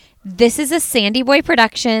This is a Sandy Boy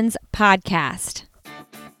Productions podcast.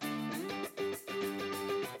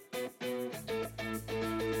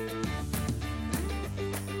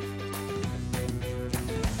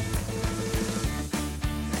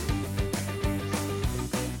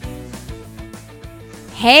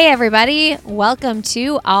 Hey everybody, welcome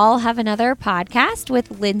to I'll Have Another Podcast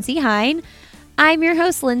with Lindsay Hein. I'm your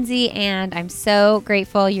host, Lindsay, and I'm so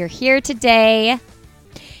grateful you're here today.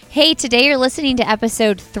 Hey, today you're listening to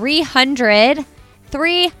episode 300.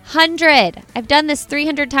 300! I've done this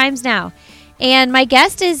 300 times now. And my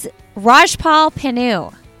guest is Rajpal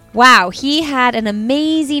Pannu. Wow, he had an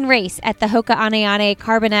amazing race at the Hoka Ane Ane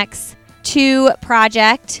Carbon-X 2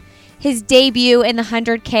 project. His debut in the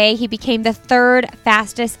 100K, he became the third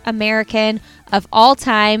fastest American of all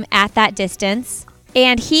time at that distance.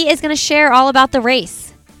 And he is going to share all about the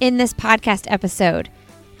race in this podcast episode.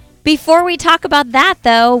 Before we talk about that,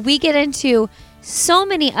 though, we get into so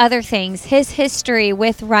many other things. His history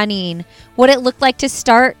with running, what it looked like to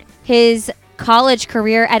start his college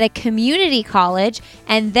career at a community college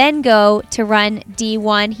and then go to run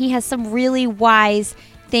D1. He has some really wise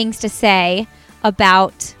things to say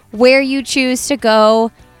about where you choose to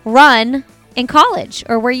go run in college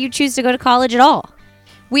or where you choose to go to college at all.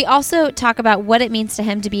 We also talk about what it means to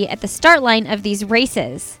him to be at the start line of these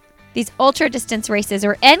races. These ultra distance races,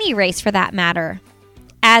 or any race for that matter,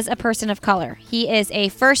 as a person of color. He is a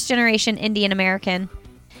first generation Indian American.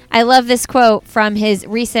 I love this quote from his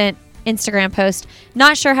recent Instagram post.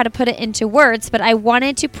 Not sure how to put it into words, but I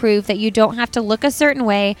wanted to prove that you don't have to look a certain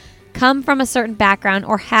way, come from a certain background,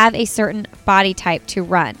 or have a certain body type to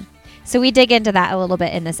run. So we dig into that a little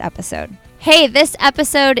bit in this episode. Hey, this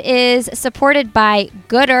episode is supported by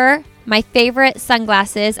Goodr. My favorite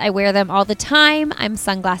sunglasses. I wear them all the time. I'm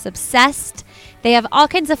sunglass obsessed. They have all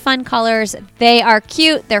kinds of fun colors. They are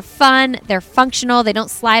cute, they're fun, they're functional, they don't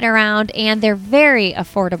slide around, and they're very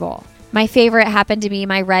affordable. My favorite happened to be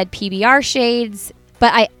my red PBR shades,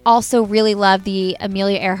 but I also really love the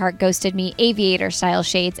Amelia Earhart Ghosted Me aviator style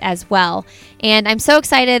shades as well. And I'm so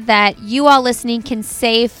excited that you all listening can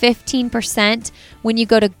save 15% when you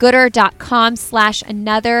go to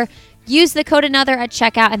goodr.com/another. Use the code ANOTHER at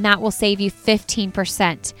checkout, and that will save you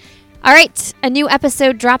 15%. All right, a new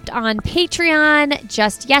episode dropped on Patreon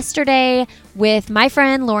just yesterday with my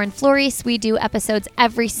friend Lauren Flores. We do episodes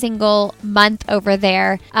every single month over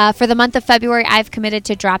there. For the month of February, I've committed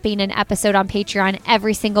to dropping an episode on Patreon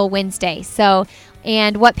every single Wednesday.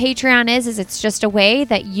 And what Patreon is it's just a way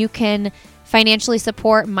that you can financially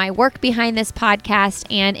support my work behind this podcast,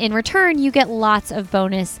 and in return, you get lots of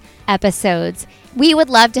bonus episodes. We would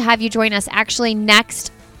love to have you join us. Actually,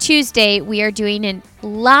 next Tuesday, we are doing a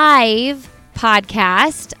live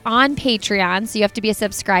podcast on Patreon, so you have to be a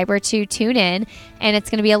subscriber to tune in, and it's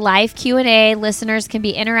going to be a live Q&A. Listeners can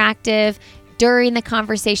be interactive during the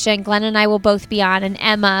conversation. Glenn and I will both be on, and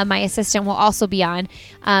Emma, my assistant, will also be on.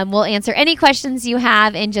 We'll answer any questions you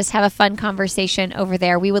have and just have a fun conversation over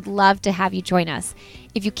there. We would love to have you join us.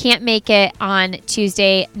 If you can't make it on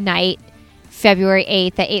Tuesday night, February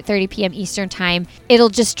 8th at 8:30 p.m. Eastern Time, it'll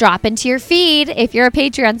just drop into your feed if you're a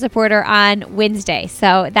Patreon supporter on Wednesday.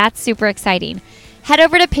 So that's super exciting. Head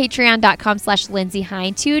over to patreon.com/Lindsay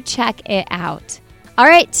Hein to check it out. All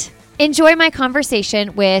right. Enjoy my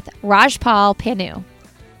conversation with Rajpal Pannu.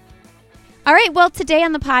 All right. Well, today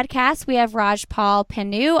on the podcast, we have Rajpal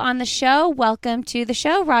Pannu on the show. Welcome to the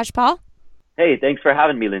show, Rajpal. Hey, thanks for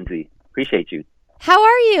having me, Lindsay. Appreciate you. How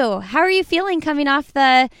are you? How are you feeling coming off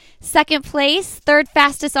the second place, third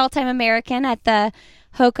fastest all-time American at the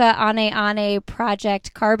Hoka Ane Ane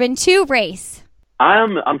Project Carbon 2 race?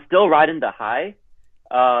 I'm still riding the high.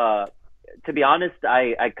 To be honest,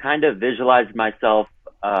 I kind of visualized myself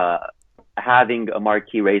having a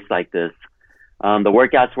marquee race like this. The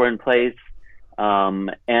workouts were in place,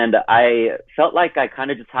 and I felt like I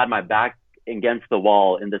kind of just had my back against the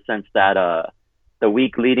wall in the sense that the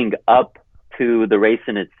week leading up to the race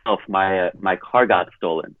in itself, my car got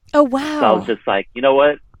stolen. Oh, wow. So I was just like, you know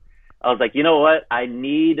what? The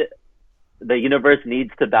universe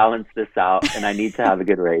needs to balance this out, and I need to have a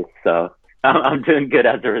good race. So I'm doing good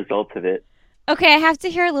as a result of it. Okay, I have to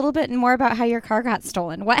hear a little bit more about how your car got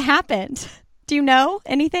stolen. What happened? Do you know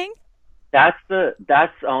anything? That's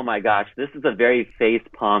oh my gosh, this is a very face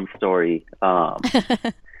palm story. Well,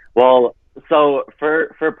 so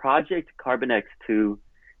for Project Carbon-X 2,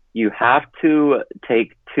 you have to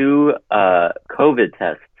take 2 COVID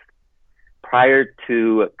tests prior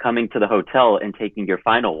to coming to the hotel and taking your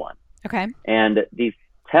final one. Okay. And these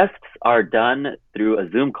tests are done through a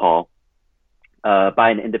Zoom call by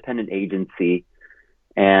an independent agency,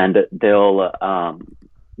 and they'll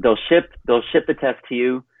ship the test to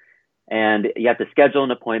you, and you have to schedule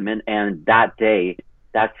an appointment. And that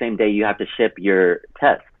same day, you have to ship your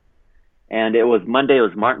test. And it was Monday. It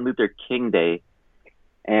was Martin Luther King Day,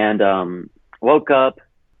 and woke up,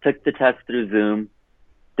 took the test through Zoom,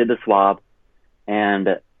 did the swab,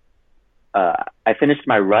 and I finished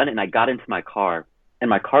my run, and I got into my car, and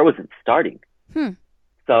my car wasn't starting.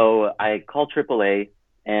 So I called AAA,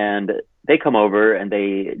 and they come over and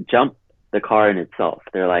they jump the car in itself.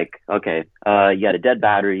 They're like, okay, you had a dead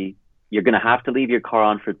battery. You're going to have to leave your car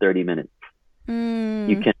on for 30 minutes.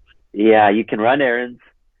 You can run errands.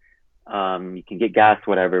 You can get gas,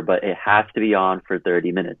 whatever, but it has to be on for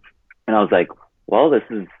 30 minutes. And I was like, well, this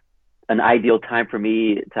is an ideal time for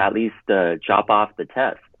me to at least drop off the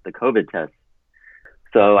test, the COVID test.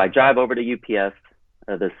 So I drive over to UPS,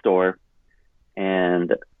 the store,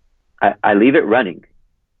 and I leave it running.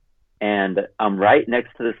 And I'm right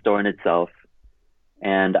next to the store in itself.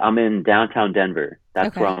 And I'm in downtown Denver.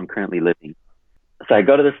 That's where I'm currently living. So I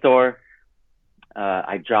go to the store.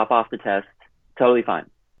 I drop off the test. Totally fine.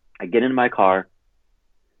 I get in my car.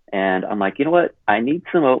 And I'm like, you know what? I need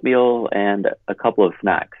some oatmeal and a couple of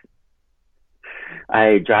snacks.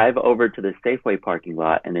 I drive over to the Safeway parking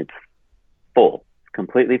lot, and it's full. It's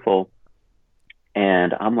completely full.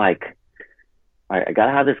 And I'm like, all right, I got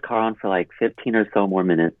to have this car on for like 15 or so more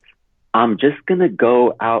minutes. I'm just going to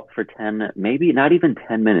go out for 10, maybe not even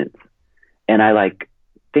 10 minutes. And I like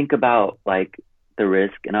think about like the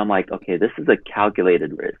risk, and I'm like, okay, this is a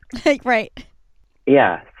calculated risk. Right.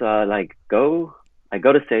 Yeah. So I go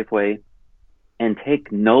to Safeway and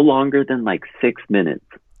take no longer than like 6 minutes.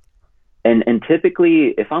 And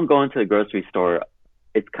typically if I'm going to the grocery store,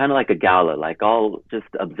 it's kind of like a gala. Like I'll just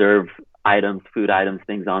observe items, food items,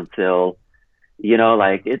 things on sale. You know,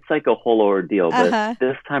 like it's like a whole ordeal. But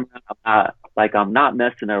this time I'm not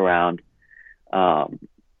messing around. So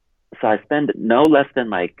I spend no less than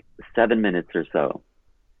like 7 minutes or so.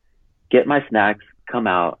 Get my snacks, come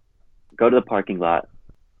out, go to the parking lot,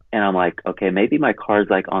 and I'm like, okay, maybe my car's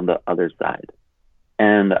like on the other side.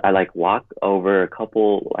 And I like walk over a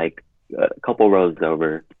couple rows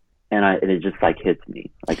over, and it just like hits me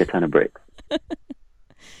like a ton of bricks.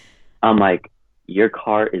 I'm like, your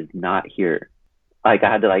car is not here. Like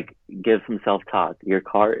I had to like give some self-talk. Your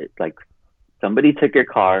car is like, somebody took your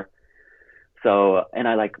car. So, and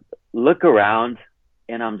I like look around,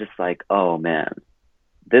 and I'm just like, oh man,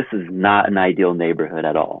 this is not an ideal neighborhood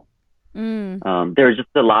at all. There's just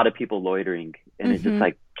a lot of people loitering, and it just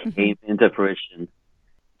like came into fruition.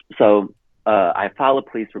 So I file a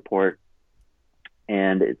police report,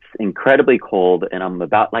 and it's incredibly cold, and I'm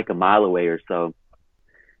about like a mile away or so.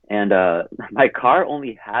 And my car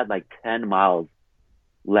only had like 10 miles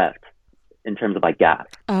left in terms of like gas.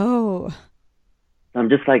 Oh. I'm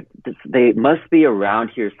just like, they must be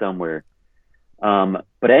around here somewhere.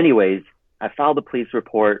 But anyways, I filed a police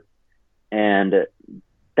report, and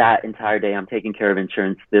that entire day I'm taking care of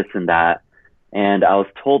insurance, this and that. And I was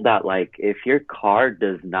told that like, if your car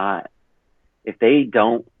if they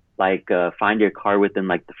don't like find your car within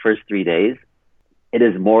like the first 3 days, it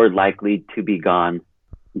is more likely to be gone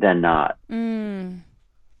than not.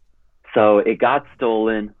 So it got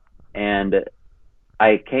stolen, and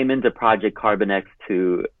I came into Project Carbon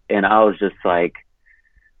X2, and I was just like,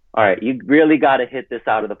 all right, you really got to hit this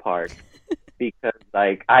out of the park. Because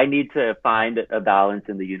like I need to find a balance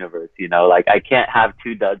in the universe, you know, like I can't have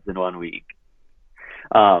 2 duds in 1 week.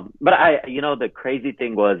 But the crazy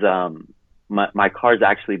thing was my car's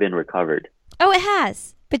actually been recovered. Oh, it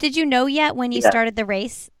has. But did you know yet when you started the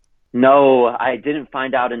race? No, I didn't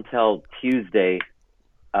find out until Tuesday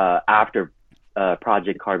after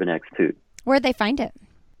Project Carbon X2. Where'd they find it?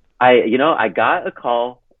 I got a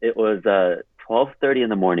call. It was 12:30 in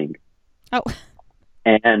the morning. Oh.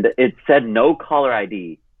 And it said no caller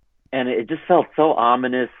ID. And it just felt so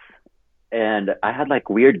ominous. And I had like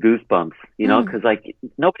weird goosebumps, you know, because like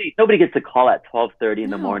nobody gets a call at 12:30 in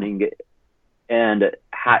the morning, and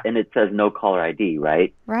it says no caller ID,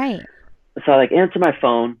 right? Right. So I like answer my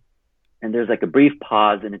phone, and there's like a brief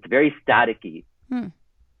pause, and it's very staticky.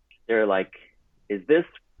 They're like, "Is this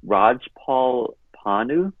Rajpal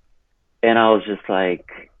Panu?" And I was just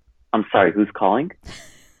like, "I'm sorry, who's calling?"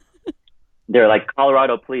 They're like,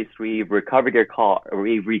 "Colorado Police, we've recovered your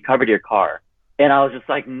car. And I was just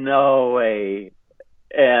like, no way.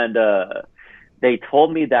 And they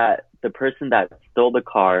told me that the person that stole the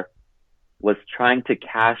car was trying to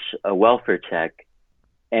cash a welfare check.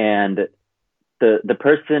 And the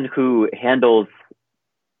person who handles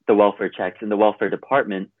the welfare checks in the welfare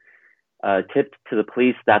department tipped to the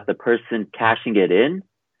police that the person cashing it in,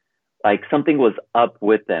 like something was up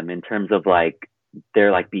with them in terms of like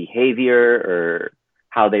their like behavior or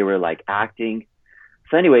how they were like acting.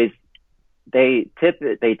 So anyways, they tip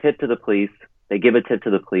to the police. They give a tip to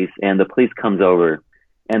the police, and the police comes over,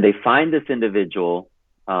 and they find this individual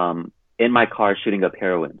in my car shooting up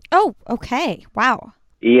heroin. Oh, okay. Wow.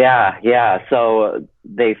 Yeah. So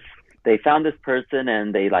they found this person,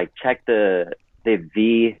 and they like checked the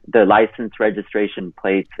license registration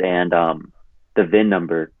plates and the VIN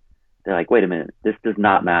number. They're like, wait a minute, this does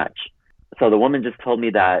not match. So the woman just told me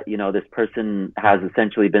that, you know, this person has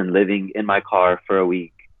essentially been living in my car for a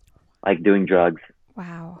week, like doing drugs.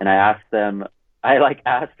 Wow. And I asked them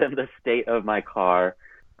the state of my car,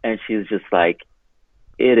 and she was just like,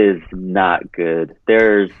 it is not good.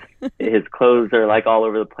 His clothes are like all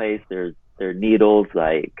over the place. There are needles,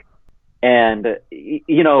 like, and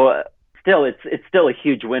you know, still, it's still a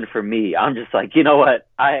huge win for me. I'm just like, you know what?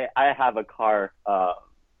 I have a car.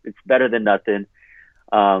 It's better than nothing.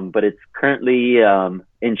 But it's currently,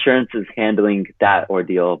 insurance is handling that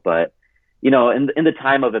ordeal. But, you know, in the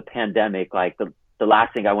time of a pandemic, like the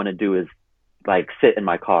last thing I want to do is like sit in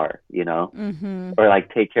my car, you know, or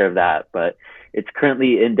like take care of that. But it's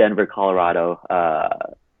currently in Denver, Colorado,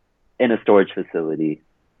 in a storage facility.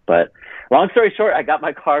 But long story short, I got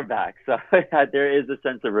my car back. So there is a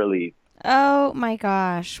sense of relief. Oh my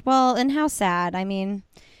gosh. Well, and how sad. I mean,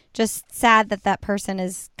 just sad that person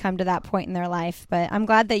has come to that point in their life, but I'm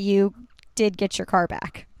glad that you did get your car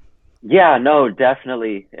back. Yeah, no,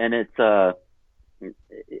 definitely. And it's, that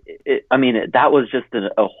was just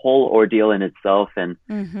a whole ordeal in itself. And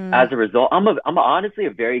as a result, I'm honestly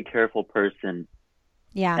a very careful person.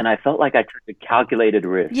 Yeah. And I felt like I took a calculated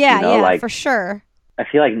risk. Yeah, you know? yeah, like, for sure. I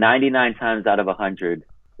feel like 99 times out of 100,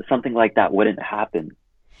 something like that wouldn't happen,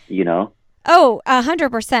 you know? Oh,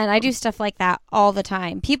 100%. I do stuff like that all the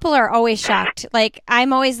time. People are always shocked. Like,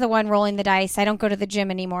 I'm always the one rolling the dice. I don't go to the gym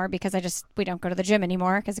anymore because we don't go to the gym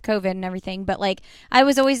anymore because of COVID and everything. But like, I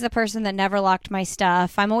was always the person that never locked my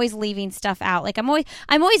stuff. I'm always leaving stuff out. Like, I'm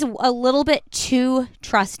always a little bit too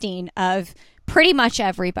trusting of pretty much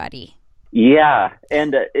everybody. Yeah.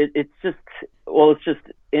 And it's just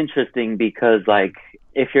interesting because like,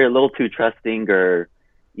 if you're a little too trusting or,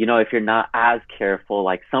 you know, if you're not as careful,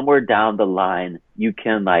 like somewhere down the line, you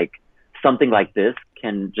can like, something like this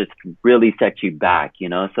can just really set you back, you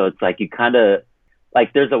know? So it's like, you kind of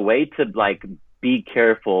like, there's a way to like be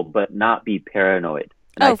careful, but not be paranoid.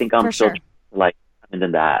 And I think I'm still like into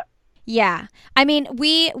that. Yeah. I mean,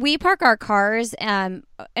 we park our cars in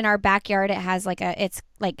our backyard. It has like it's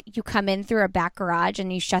like you come in through a back garage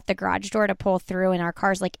and you shut the garage door to pull through, and our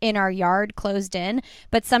car's like in our yard closed in.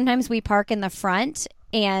 But sometimes we park in the front,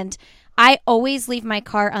 and I always leave my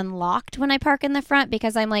car unlocked when I park in the front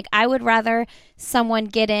because I'm like, I would rather someone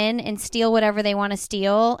get in and steal whatever they want to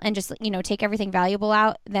steal and just, you know, take everything valuable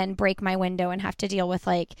out than break my window and have to deal with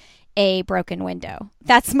like a broken window.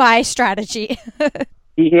 That's my strategy.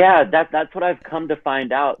 Yeah, that's what I've come to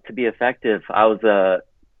find out to be effective. I was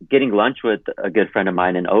getting lunch with a good friend of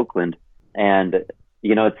mine in Oakland, and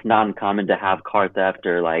you know, it's not uncommon to have car theft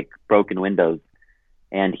or like broken windows.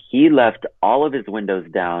 And he left all of his windows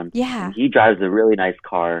down. Yeah. He drives a really nice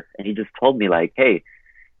car, and he just told me like, hey,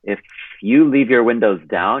 if you leave your windows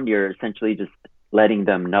down, you're essentially just letting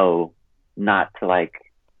them know not to like,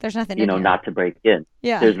 there's nothing you know, in not to break in.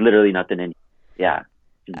 Yeah. There's literally nothing in. Yeah.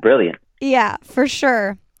 It's brilliant. Yeah, for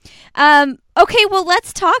sure. Okay, well,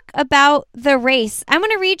 let's talk about the race. I'm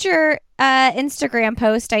going to read your Instagram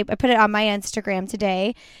post. I put it on my Instagram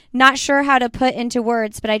today. Not sure how to put into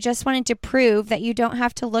words, but I just wanted to prove that you don't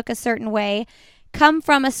have to look a certain way, come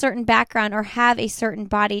from a certain background, or have a certain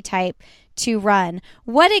body type to run.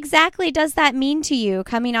 What exactly does that mean to you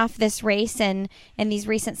coming off this race and these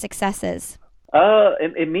recent successes?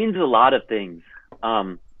 It means a lot of things.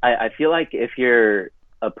 I feel like if you're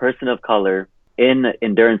a person of color in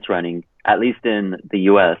endurance running, at least in the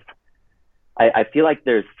U.S., I feel like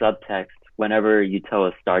there's subtext whenever you toe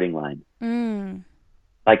a starting line.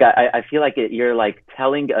 Like I feel like you're like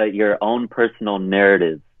telling your own personal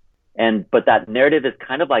narrative, but that narrative is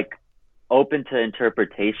kind of like open to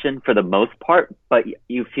interpretation for the most part, but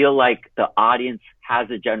you feel like the audience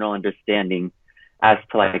has a general understanding as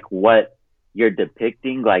to like what you're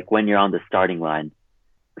depicting, like when you're on the starting line.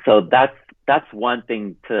 So that's one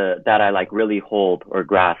thing that I like really hold or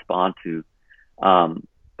grasp onto.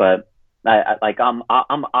 But I'm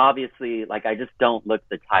obviously like, I just don't look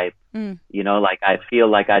the type, you know, like I feel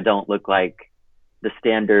like I don't look like the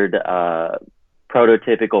standard,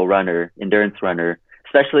 prototypical runner, endurance runner,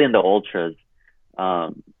 especially in the ultras,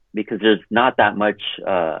 because there's not that much,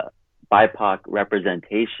 BIPOC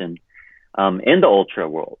representation, in the ultra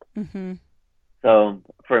world. So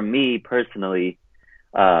for me personally,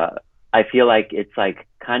 I feel like it's like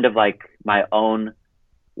kind of like my own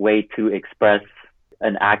way to express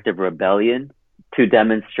an act of rebellion, to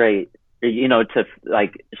demonstrate, to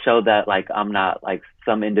like show that like I'm not like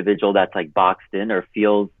some individual that's like boxed in or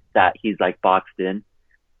feels that he's like boxed in,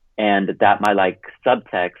 and that my like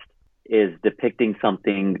subtext is depicting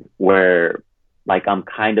something where like I'm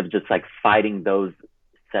kind of just like fighting those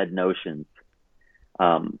said notions,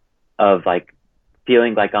 of like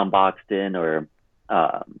feeling like I'm boxed in, or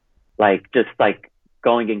like just like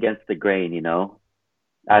going against the grain,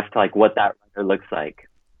 as to like what that runner looks like.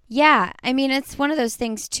 Yeah, I mean, it's one of those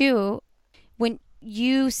things too. When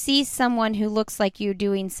you see someone who looks like you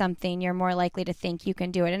doing something, you're more likely to think you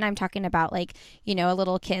can do it. And I'm talking about like, a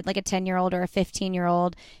little kid, like a 10-year-old or a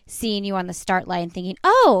 15-year-old seeing you on the start line thinking,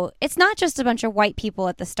 oh, it's not just a bunch of white people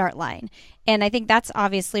at the start line. And I think that's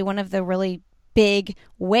obviously one of the really big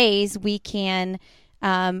ways we can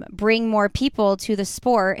bring more people to the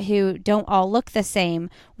sport who don't all look the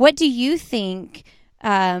same. What do you think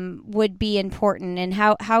would be important, and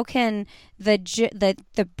how can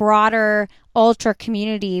the broader ultra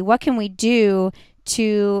community, what can we do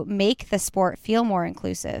to make the sport feel more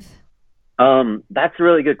inclusive? That's a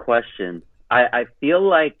really good question. I feel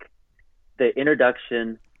like the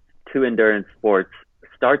introduction to endurance sports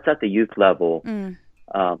starts at the youth level,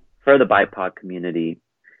 for the BIPOC community.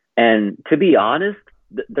 And to be honest,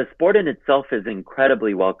 the sport in itself is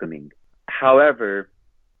incredibly welcoming. However,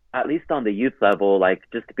 at least on the youth level, like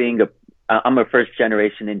just I'm a first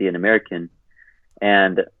generation Indian American,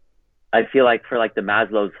 and I feel like for like the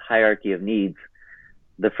Maslow's hierarchy of needs,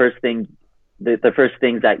 the first things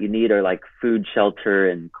that you need are like food, shelter,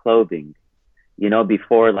 and clothing,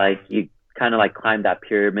 before like you kind of like climb that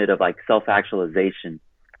pyramid of like self-actualization.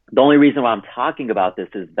 The only reason why I'm talking about this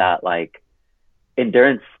is that like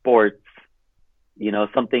endurance sports,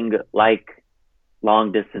 something like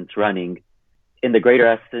long distance running, in the greater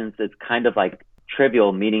essence, it's kind of like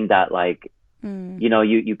trivial, meaning that like,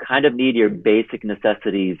 you kind of need your basic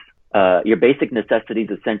necessities. Your basic necessities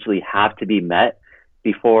essentially have to be met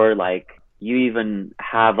before like you even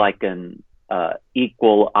have like an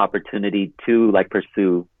equal opportunity to like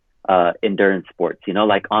pursue endurance sports,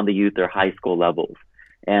 like on the youth or high school levels.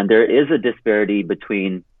 And there is a disparity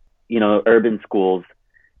between, urban schools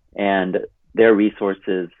and their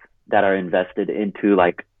resources that are invested into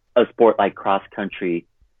like a sport like cross country,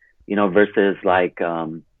 versus like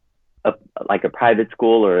a private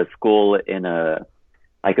school or a school in a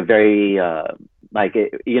like a very where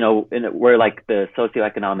like the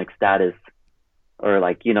socioeconomic status or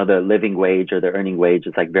like the living wage or the earning wage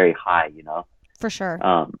is like very high, For sure.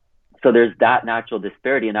 So there's that natural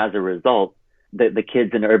disparity, and as a result, the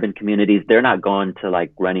kids in urban communities, they're not going to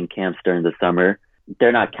like running camps during the summer.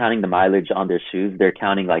 They're not counting the mileage on their shoes. They're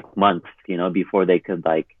counting like months, before they could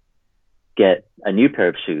like get a new pair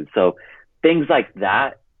of shoes. So things like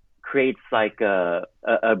that creates like a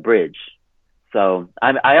bridge. So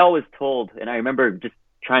I always told, and I remember just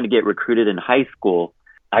trying to get recruited in high school,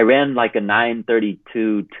 I ran like a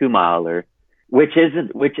 9:32 2-miler, which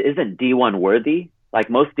isn't D1 worthy. Like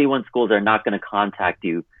most D1 schools are not going to contact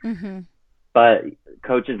you, but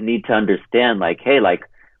coaches need to understand like, hey, like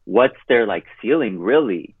what's their like ceiling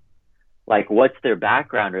really? Like what's their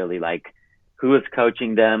background really? Like who is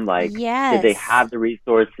coaching them? Like, did they have the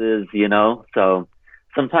resources, So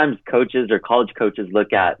sometimes coaches or college coaches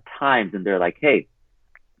look at times and they're like, hey,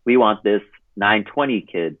 we want this 9:20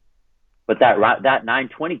 kid. But that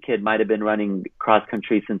 9:20 kid might have been running cross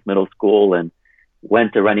country since middle school and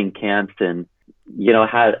went to running camps and,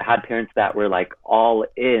 had parents that were like all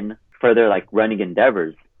in for their like running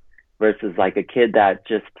endeavors, versus like a kid that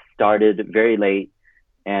just started very late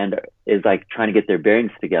and is like trying to get their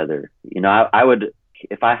bearings together. I would,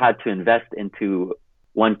 if I had to invest into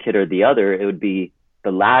one kid or the other, it would be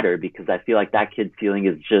the latter, because I feel like that kid's ceiling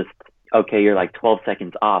is just, okay, you're like 12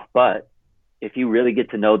 seconds off. But if you really get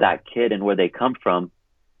to know that kid and where they come from,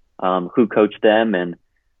 who coached them and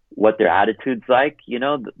what their attitude's like,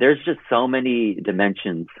 there's just so many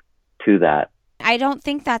dimensions to that. I don't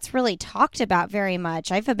think that's really talked about very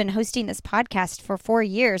much. I've been hosting this podcast for 4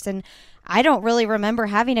 years, and I don't really remember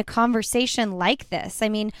having a conversation like this. I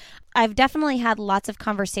mean, I've definitely had lots of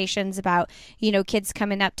conversations about, kids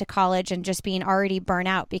coming up to college and just being already burnt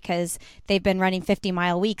out because they've been running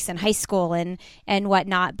 50-mile weeks in high school and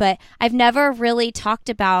whatnot. But I've never really talked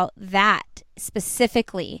about that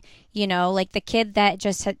specifically, like the kid that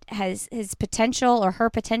just has his potential or her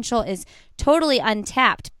potential is totally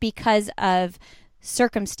untapped because of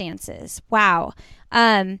circumstances. Wow.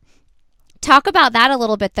 Talk about that a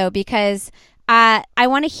little bit though, because I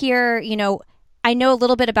want to hear, I know a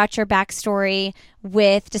little bit about your backstory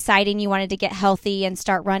with deciding you wanted to get healthy and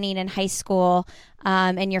start running in high school.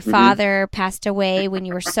 And your father passed away when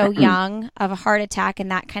you were so young of a heart attack,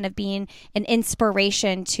 and that kind of being an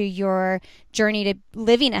inspiration to your journey to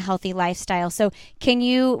living a healthy lifestyle. So can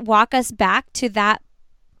you walk us back to that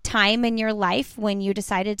time in your life when you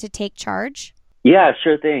decided to take charge? Yeah,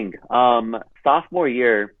 sure thing. Sophomore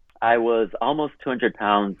year, I was almost 200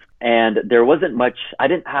 pounds, and there wasn't much, I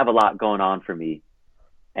didn't have a lot going on for me.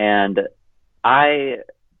 And I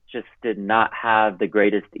just did not have the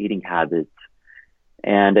greatest eating habits.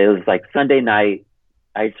 And it was like Sunday night.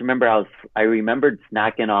 I just remember I remembered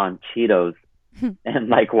snacking on Cheetos and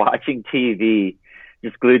like watching TV,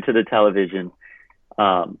 just glued to the television.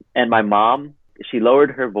 And my mom, she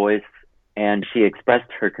lowered her voice and she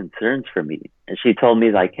expressed her concerns for me. And she told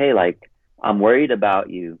me like, hey, like, I'm worried about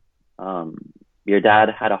you. Your dad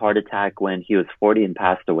had a heart attack when he was 40 and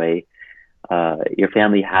passed away. Your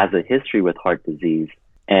family has a history with heart disease.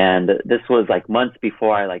 And this was like months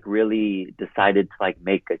before I like really decided to like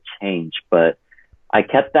make a change. But I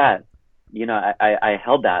kept that, I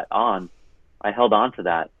held that on. I held on to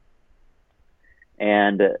that.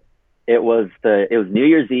 And it was New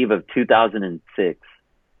Year's Eve of 2006.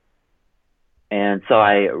 And so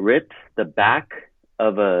I ripped the back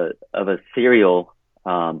of a cereal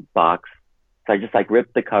box. So I just like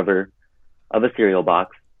ripped the cover of a cereal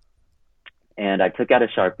box, and I took out a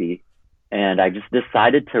Sharpie, and I just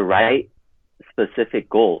decided to write specific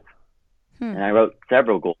goals. And I wrote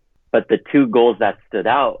several goals, but the two goals that stood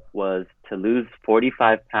out was to lose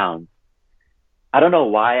 45 pounds. I don't know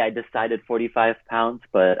why I decided 45 pounds,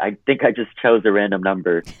 but I think I just chose a random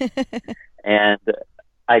number. And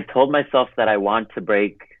I told myself that I want to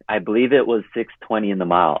break, I believe it was 6:20 in the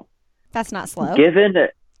mile. That's not slow.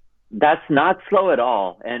 That's not slow at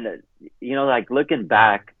all. And, like looking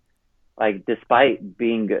back, like despite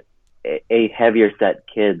being a heavier set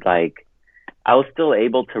kid, like I was still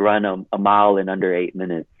able to run a mile in under 8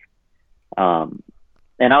 minutes. And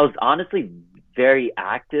I was honestly very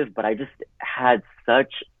active, but I just had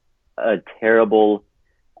such a terrible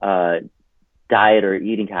diet or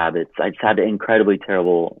eating habits. I just had incredibly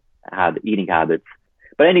terrible eating habits.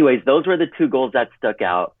 But anyways, those were the two goals that stuck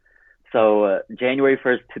out. So January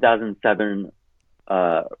 1st, 2007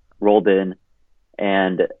 rolled in,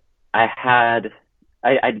 and I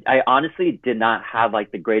honestly did not have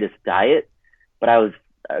like the greatest diet, but I was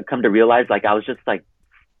come to realize like I was just like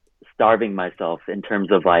starving myself in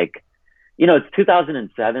terms of like, it's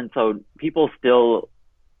 2007, so people still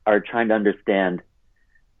are trying to understand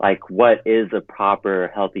like what is a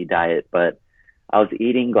proper healthy diet. But I was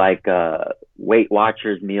eating like Weight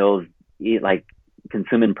Watchers meals,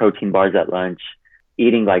 consuming protein bars at lunch,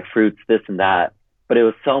 eating like fruits, this and that. But it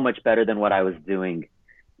was so much better than what I was doing.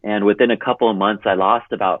 And within a couple of months, I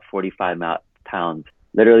lost about 45 pounds.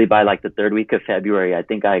 Literally by like the third week of February, I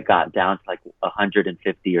think I got down to like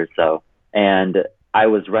 150 or so. And I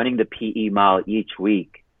was running the PE mile each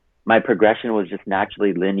week. My progression was just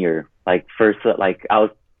naturally linear. Like first, like I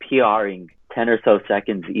was PRing 10 or so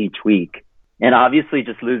seconds each week. And obviously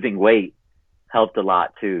just losing weight helped a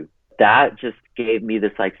lot too. That just gave me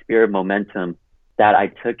this like spirit of momentum that I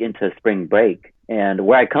took into spring break. And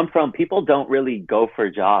where I come from, people don't really go for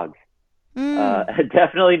jogs.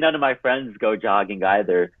 Definitely none of my friends go jogging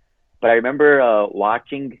either. But I remember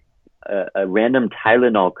watching a random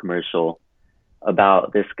Tylenol commercial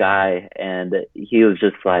about this guy, and he was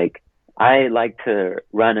just like, I like to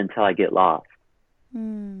run until I get lost.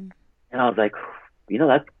 And I was like,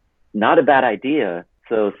 that's not a bad idea.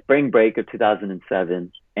 So spring break of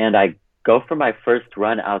 2007, and I go for my first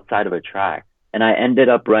run outside of a track, and I ended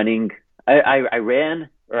up running. I ran,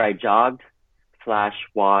 or I jogged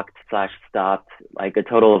 / walked / stopped like a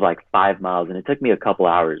total of like 5 miles, and it took me a couple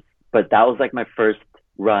hours. But that was like my first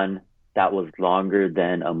run that was longer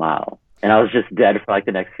than a mile, and I was just dead for like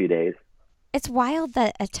the next few days. It's wild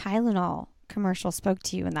that a Tylenol commercial spoke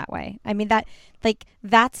to you in that way. I mean,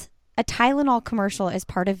 that's a Tylenol commercial is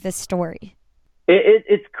part of this story.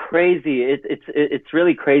 It's crazy. It's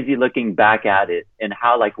really crazy looking back at it, and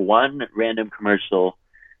how like one random commercial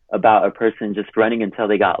about a person just running until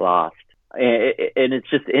they got lost. And it's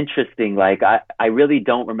just interesting. Like I really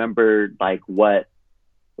don't remember like what,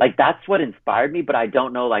 like that's what inspired me, but I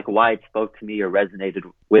don't know like why it spoke to me or resonated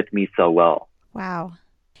with me so well. Wow.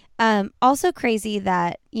 Also crazy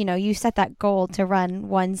that, you set that goal to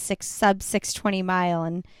run sub 6:20 mile,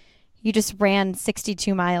 and you just ran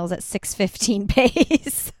 62 miles at 6:15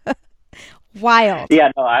 pace. Wild.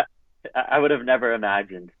 Yeah, no, I would have never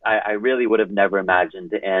imagined. I really would have never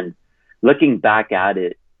imagined. And looking back at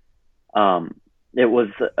it, it was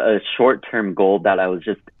a short-term goal that I was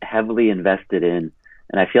just heavily invested in.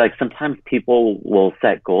 And I feel like sometimes people will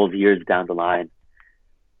set goals years down the line,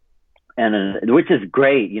 and which is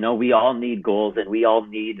great. You know, we all need goals and we all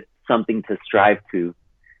need something to strive to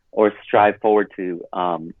or strive forward to.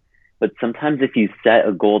 But sometimes if you set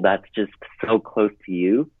a goal that's just so close to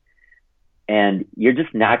you, and you're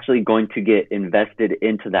just naturally going to get invested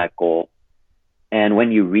into that goal. And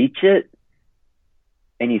when you reach it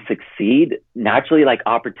and you succeed, naturally, like,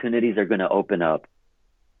 opportunities are going to open up.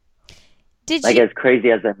 As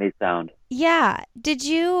crazy as that may sound. Yeah.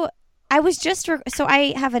 So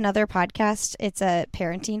I have another podcast. It's a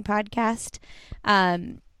parenting podcast.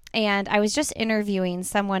 And I was just interviewing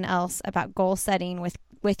someone else about goal setting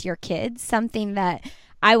with your kids, something that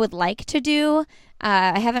I would like to do.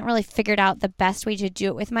 I haven't really figured out the best way to do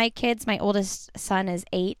it with my kids. My oldest son is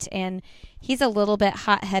 8, and he's a little bit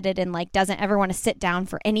hot-headed and like doesn't ever want to sit down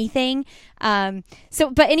for anything. But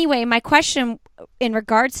anyway, my question in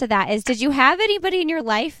regards to that is, did you have anybody in your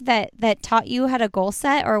life that taught you how to goal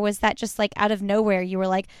set, or was that just like out of nowhere you were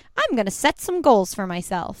like, I'm going to set some goals for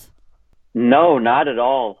myself? No, not at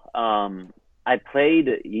all. I played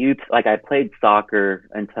I played soccer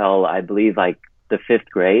until I believe like the 5th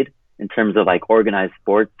grade in terms of like organized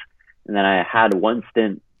sports. And then I had one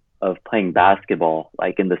stint of playing basketball,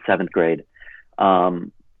 like in the 7th grade.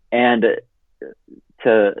 And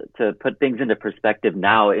to put things into perspective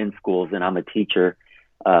now in schools, and I'm a teacher,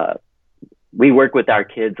 we work with our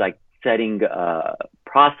kids, like setting,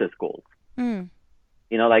 process goals. You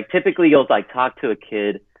know, like typically you'll like talk to a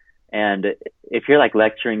kid, and if you're like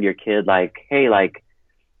lecturing your kid, like, hey, like,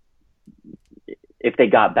 if they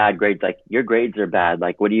got bad grades, like, your grades are bad,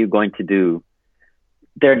 like, what are you going to do?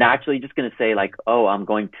 They're naturally just going to say like, oh, I'm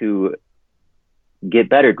going to get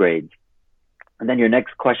better grades. And then your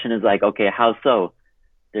next question is like, okay, how so?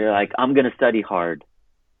 They're like, I'm going to study hard.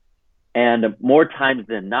 And more times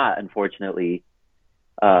than not, unfortunately,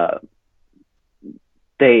 they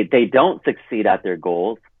don't succeed at their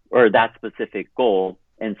goals or that specific goal.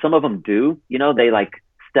 And some of them do, you know, they like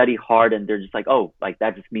study hard and they're just like, oh, like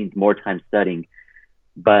that just means more time studying.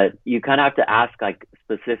 But you kind of have to ask like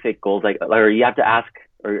specific goals, or you have to ask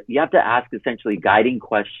essentially guiding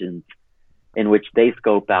questions in which they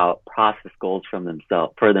scope out process goals for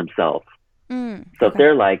themselves. So if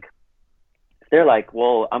they're like,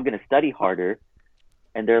 well, I'm going to study harder,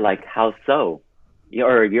 and they're like, how so?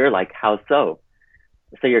 Or you're like, how so?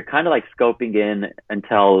 So you're kind of like scoping in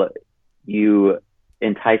until you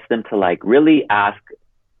entice them to like really ask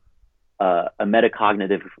a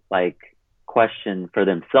metacognitive like question for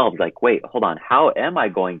themselves, like, wait, hold on, how am I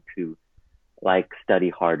going to like study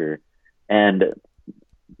harder? And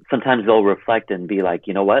sometimes they'll reflect and be like,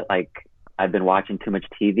 you know what, like, I've been watching too much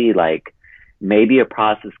TV, like maybe a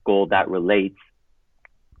process goal that relates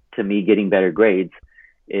to me getting better grades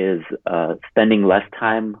is spending less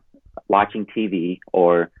time watching TV,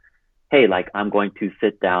 or hey, like, I'm going to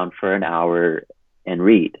sit down for an hour and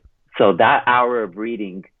read. So that hour of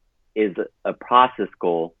reading is a process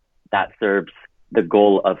goal that serves the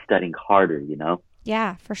goal of studying harder, you know?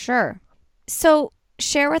 Yeah, for sure. So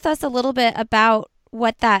share with us a little bit about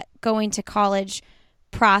what that going to college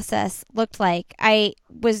process looked like. I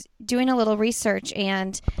was doing a little research,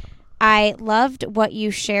 and I loved what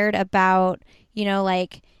you shared about, you know,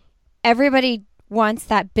 like, everybody wants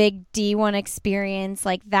that big D1 experience.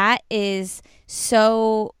 Like, that is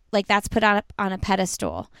so, like, that's put on a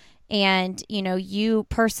pedestal. And, you know, you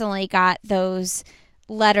personally got those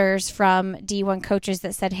letters from D1 coaches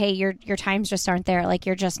that said, hey, your times just aren't there. Like,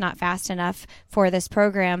 you're just not fast enough for this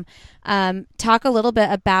program. Talk a little bit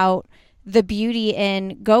about the beauty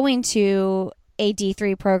in going to a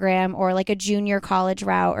D3 program or like a junior college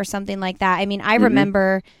route or something like that. I mean, I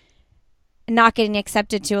remember not getting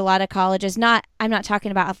accepted to a lot of colleges. I'm not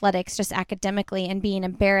talking about athletics, just academically, and being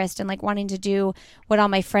embarrassed and like wanting to do what all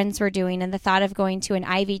my friends were doing. And the thought of going to an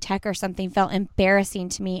Ivy Tech or something felt embarrassing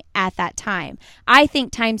to me at that time. I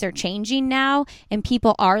think times are changing now and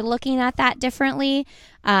people are looking at that differently.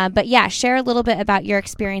 But yeah, share a little bit about your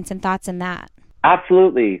experience and thoughts in that.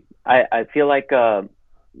 Absolutely. I feel like,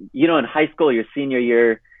 you know, in high school, your senior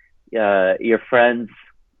year, your friends,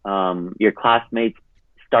 your classmates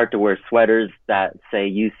start to wear sweaters that say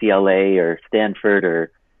UCLA or Stanford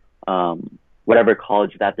or whatever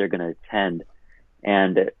college that they're going to attend.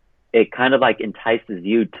 And it kind of like entices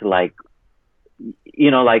you to like,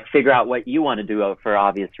 you know, like figure out what you want to do for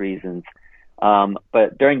obvious reasons.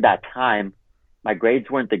 But during that time, my grades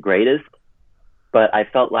weren't the greatest, but I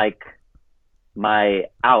felt like my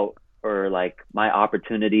out or like my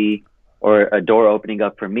opportunity or a door opening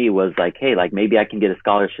up for me was like, hey, like maybe I can get a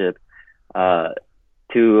scholarship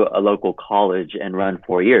to a local college and run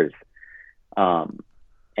 4 years.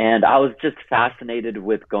 And I was just fascinated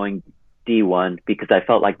with going D1 because I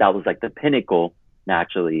felt like that was like the pinnacle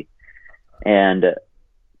naturally. And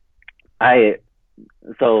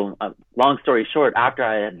long story short, after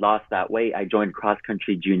I had lost that weight, I joined cross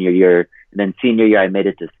country junior year, and then senior year I made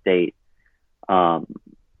it to state.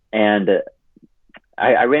 And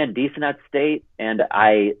I ran decent at state, and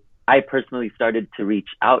I personally started to reach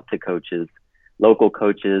out to coaches, local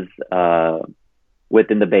coaches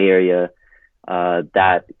within the Bay Area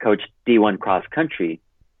that coached D1 cross country.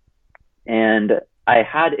 And I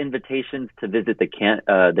had invitations to visit the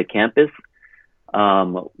campus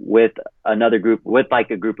with another group, with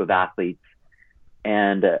like a group of athletes.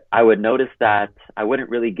 And I would notice that I wouldn't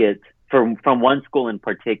really get, from one school in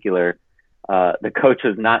particular, the coach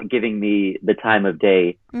was not giving me the time of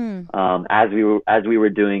day as we were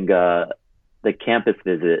doing the campus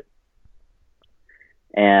visit.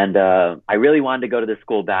 And I really wanted to go to the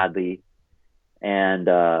school badly. And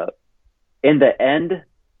in the end,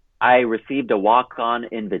 I received a walk-on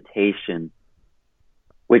invitation,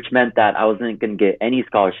 which meant that I wasn't going to get any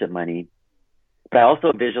scholarship money. But I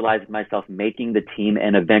also visualized myself making the team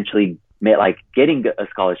and eventually getting a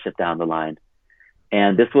scholarship down the line.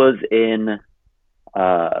 And this was or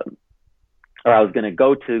I was going to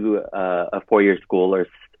go to a 4-year school, or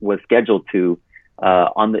was scheduled to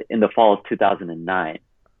in the fall of 2009,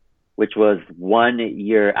 which was 1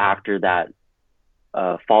 year after that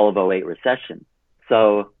fall of 2008 recession.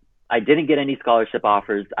 So I didn't get any scholarship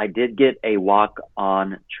offers. I did get a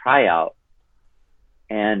walk-on tryout.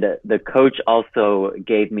 And the coach also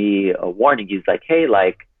gave me a warning. He's like, hey,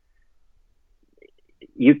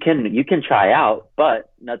 you can try out,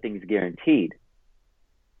 but nothing's guaranteed.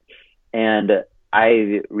 And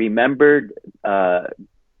I remembered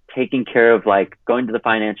taking care of going to the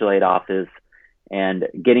financial aid office and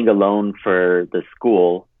getting a loan for the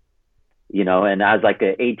school, and as an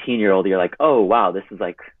 18-year-old, you're like, oh, wow, this is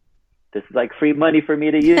free money for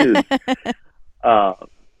me to use.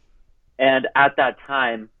 And at that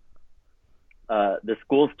time, the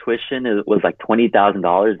school's tuition was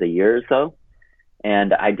 $20,000 a year or so.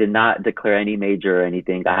 And I did not declare any major or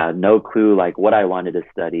anything. I had no clue what I wanted to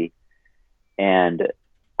study. And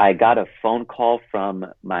I got a phone call from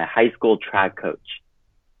my high school track coach.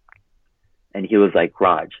 And he was like,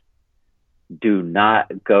 Raj, do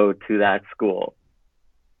not go to that school.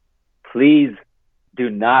 Please do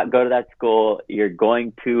not go to that school. You're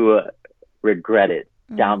going to regret it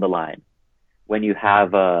down the line when you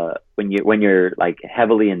have when you're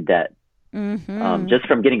heavily in debt, just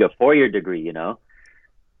from getting a 4-year degree,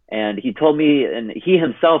 And he told me, and he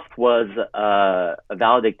himself was a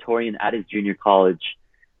valedictorian at his junior college,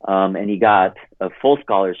 and he got a full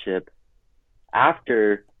scholarship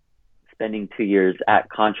after spending 2 years at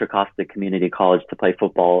Contra Costa Community College to play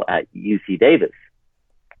football at UC Davis.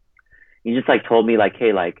 He just told me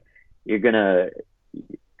hey, you're gonna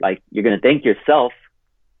thank yourself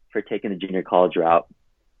for taking the junior college route.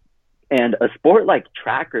 And a sport like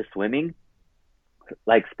track or swimming,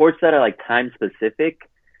 sports that are time specific,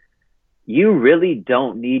 you really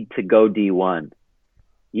don't need to go D1.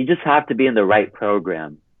 You just have to be in the right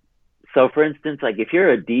program. So for instance, if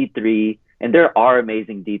you're a D3, and there are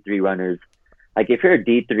amazing D3 runners, if you're a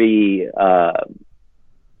D3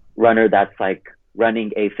 runner that's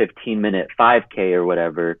running a 15-minute 5K or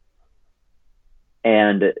whatever,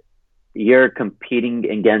 and you're competing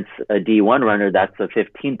against a D1 runner that's a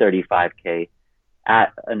 15:35K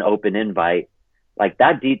at an open invite,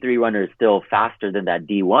 that D3 runner is still faster than that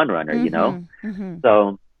D1 runner,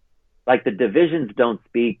 So the divisions don't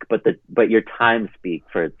speak, but your time speak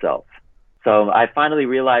for itself. So I finally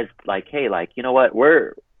realized hey, you know what?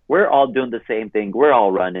 We're all doing the same thing. We're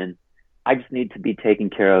all running. I just need to be taken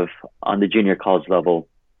care of on the junior college level.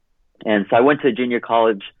 And so I went to junior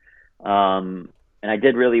college, and I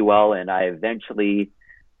did really well. And I eventually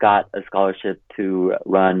got a scholarship to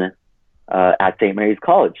run at St. Mary's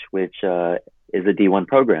College, which is a D1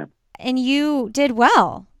 program. And you did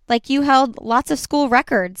well. You held lots of school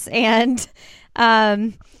records, and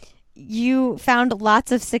you found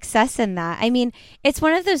lots of success in that. I mean, it's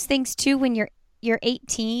one of those things too, when you're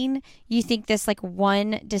 18, you think this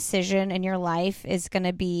one decision in your life is going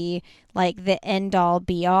to be the end all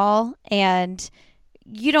be all. And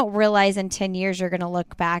you don't realize in 10 years, you're going to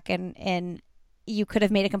look back and you could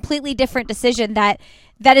have made a completely different decision that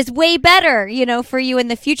is way better, for you in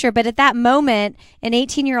the future. But at that moment, an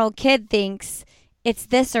 18-year-old kid thinks it's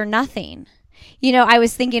this or nothing. I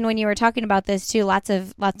was thinking when you were talking about this too, lots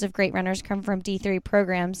of great runners come from D3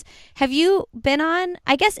 programs. Have you been on,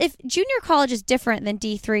 I guess if junior college is different than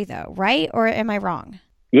D3 though, right? Or am I wrong?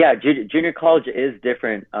 Yeah, junior college is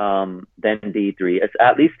different than D3. It's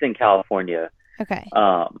at least in California. Okay.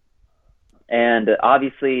 And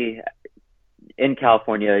obviously in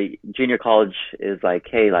California, junior college is like,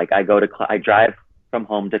 hey, like I drive from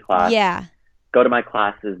home to class. Yeah. Go to my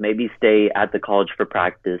classes, maybe stay at the college for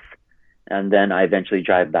practice, and then I eventually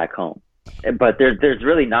drive back home. But there's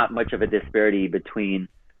really not much of a disparity between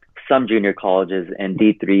some junior colleges and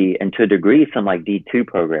D3, and to a degree, some like D2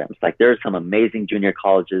 programs. Like there are some amazing junior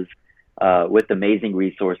colleges with amazing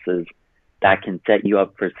resources that can set you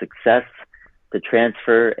up for success to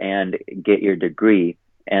transfer and get your degree.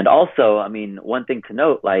 And also, I mean, one thing to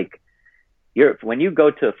note, like when you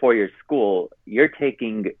go to a 4-year school, you're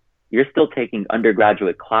still taking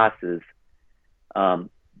undergraduate classes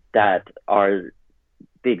that are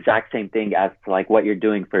the exact same thing as like what you're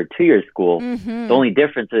doing for a 2-year school. Mm-hmm. The only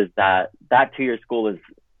difference is that 2-year school is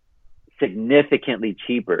significantly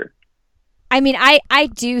cheaper. I mean, I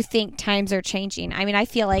do think times are changing. I mean, I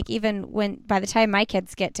feel like even by the time my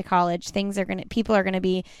kids get to college, people are going to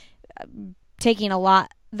be taking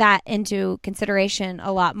that into consideration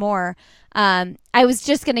a lot more. I was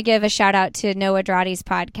just going to give a shout out to Noah Droddy's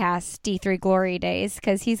podcast, D3 Glory Days,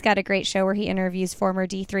 because he's got a great show where he interviews former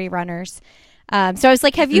D3 runners. So I was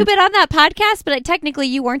like, have you been on that podcast? But technically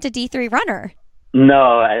you weren't a D3 runner.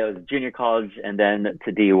 No, I was junior college and then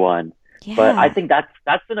to D1. Yeah. But I think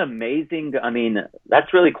that's an amazing, I mean,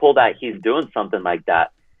 that's really cool that he's doing something like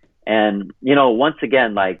that. And, once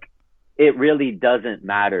again, like it really doesn't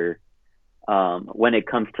matter when it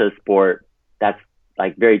comes to a sport that's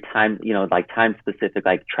like very time specific,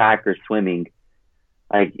 like track or swimming.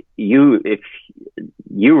 Like if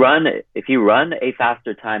you run a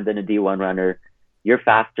faster time than a D1 runner, you're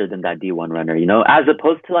faster than that D1 runner, as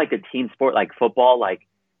opposed to like a team sport like football. Like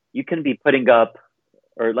you can be putting up,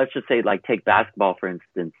 or let's just say like take basketball, for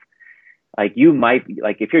instance, like you might be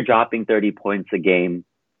like, if you're dropping 30 points a game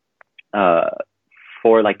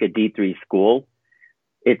for like a D3 school,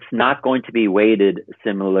 it's not going to be weighted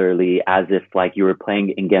similarly as if like you were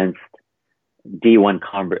playing against D1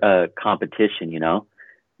 competition,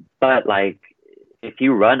 But like if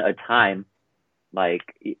you run a time, like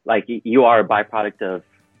you are a byproduct of,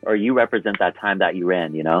 or you represent that time that you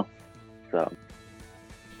ran, So.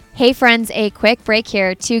 Hey friends, a quick break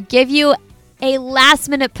here to give you a last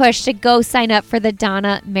minute push to go sign up for the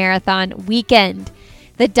Donna Marathon weekend.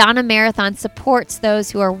 The Donna Marathon supports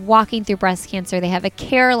those who are walking through breast cancer. They have a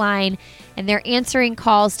care line and they're answering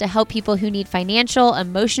calls to help people who need financial,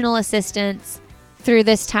 emotional assistance through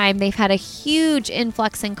this time. They've had a huge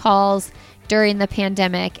influx in calls during the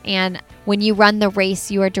pandemic. And when you run the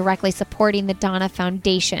race, you are directly supporting the Donna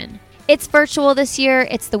Foundation. It's virtual this year.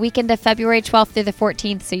 It's the weekend of February 12th through the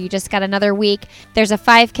 14th, so you just got another week. There's a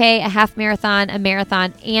 5K, a half marathon, a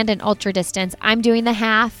marathon, and an ultra distance. I'm doing the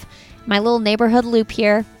half, my little neighborhood loop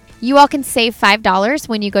here. You all can save $5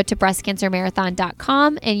 when you go to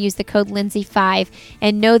breastcancermarathon.com and use the code Lindsay5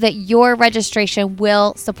 and know that your registration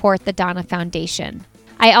will support the Donna Foundation.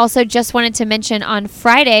 I also just wanted to mention on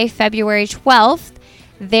Friday, February 12th,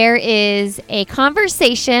 there is a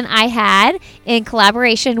conversation I had in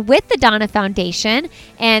collaboration with the Donna Foundation,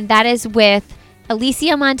 and that is with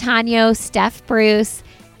Alicia Montano, Steph Bruce,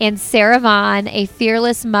 and Sarah Vaughn, a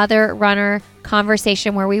fearless mother runner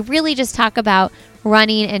conversation where we really just talk about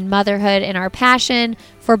running and motherhood and our passion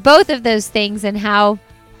for both of those things and how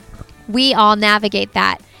we all navigate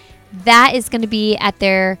that. That is going to be at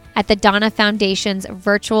the Donna Foundation's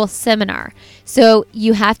virtual seminar. So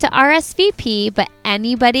you have to RSVP, but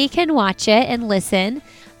anybody can watch it and listen.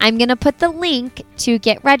 I'm going to put the link to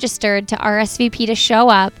get registered to RSVP to show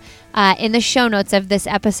up in the show notes of this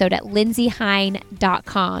episode at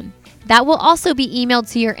lindsayhine.com. That will also be emailed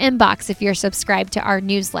to your inbox if you're subscribed to our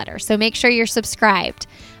newsletter. So make sure you're subscribed.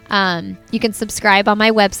 You can subscribe on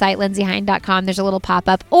my website, lindsayhine.com. There's a little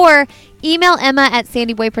pop-up. Or email Emma at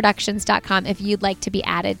sandyboyproductions.com if you'd like to be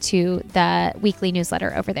added to the weekly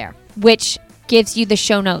newsletter over there, which gives you the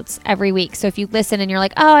show notes every week. So if you listen and you're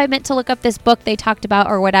like, oh, I meant to look up this book they talked about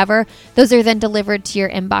or whatever, those are then delivered to your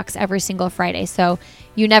inbox every single Friday. So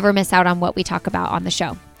you never miss out on what we talk about on the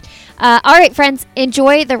show. All right, friends,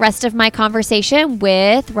 enjoy the rest of my conversation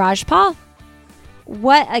with Raj Paul.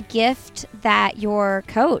 What a gift that your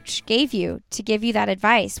coach gave you to give you that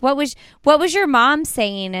advice. What was your mom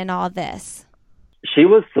saying in all this? She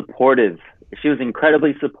was supportive. She was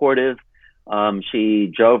incredibly supportive.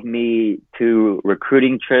 She drove me to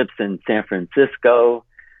recruiting trips in San Francisco,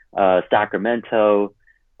 Sacramento.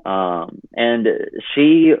 And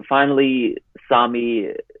she finally saw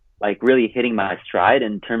me like really hitting my stride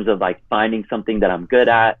in terms of like finding something that I'm good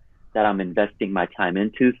at, that I'm investing my time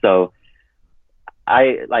into. So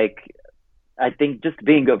I like, I think just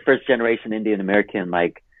being a first generation Indian American,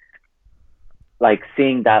 like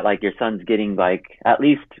seeing that like your son's getting like at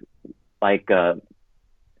least like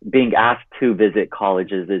being asked to visit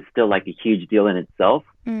colleges is still like a huge deal in itself.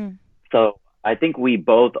 Mm. So I think we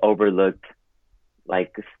both overlooked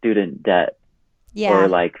like student debt Yeah. or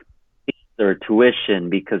like fees or tuition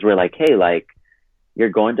because we're like, hey, like you're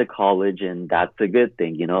going to college and that's a good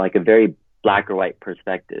thing, you know, like a very black or white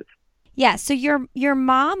perspective. Yeah. So your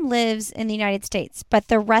mom lives in the United States, but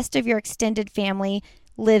the rest of your extended family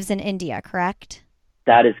lives in India, correct?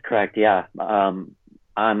 That is correct. Yeah.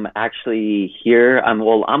 I'm actually here.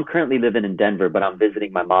 I'm currently living in Denver, but I'm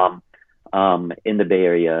visiting my mom, in the Bay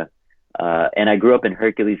Area. And I grew up in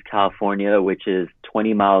Hercules, California, which is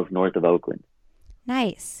 20 miles north of Oakland.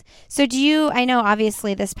 Nice. So I know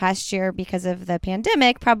obviously this past year because of the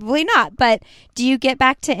pandemic, probably not, but do you get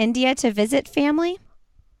back to India to visit family?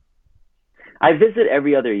 I visit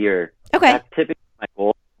every other year. Okay. That's typically my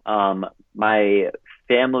goal. My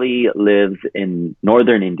family lives in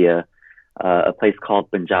northern India, a place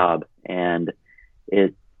called Punjab, and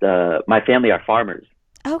my family are farmers.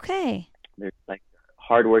 Okay. They're like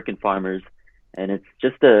hardworking farmers, and it's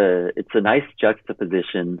a nice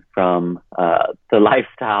juxtaposition from the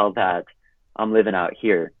lifestyle that I'm living out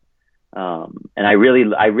here. And I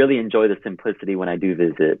really enjoy the simplicity when I do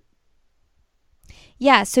visit.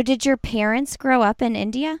 Yeah. So did your parents grow up in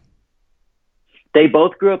India? They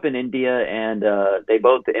both grew up in India, and they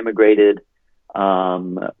both immigrated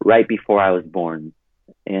right before I was born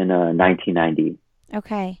in 1990.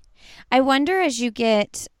 Okay. I wonder as you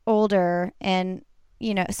get older and,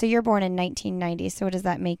 so you're born in 1990. So what does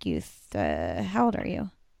that make you? How old are you?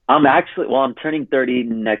 I'm turning 30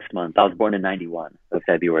 next month. I was born in 91 of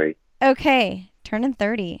February. Okay. Turning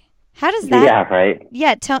 30. How does that? Yeah, right.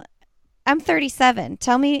 Yeah. I'm 37.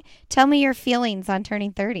 Tell me your feelings on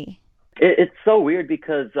turning 30. It's so weird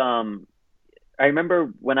because I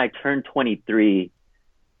remember when I turned 23,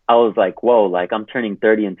 I was like, whoa, like I'm turning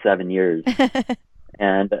 30 in 7 years.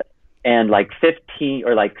 and like 15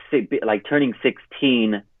 or like turning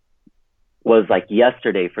 16 was like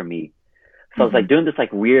yesterday for me. So I was like doing this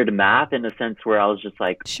like weird math in a sense where I was just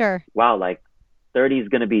like, sure, wow, like 30 is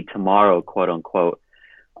going to be tomorrow, quote unquote.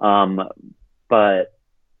 But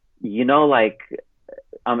like,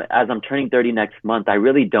 as I'm turning 30 next month, I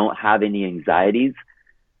really don't have any anxieties.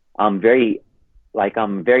 I'm very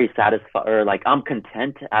satisfied, or like I'm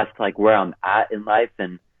content as to like where I'm at in life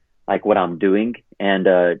and like what I'm doing, and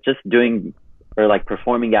just doing or like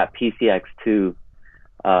performing at PCX2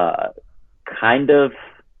 kind of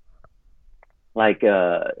like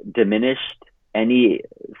diminished any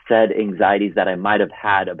said anxieties that I might have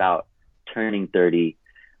had about turning 30,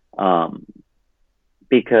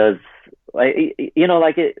 because like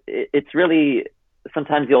it's really,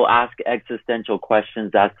 sometimes you'll ask existential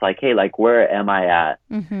questions that's like, hey, like where am I at?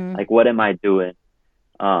 Mm-hmm. Like what am I doing?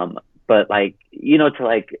 But like, to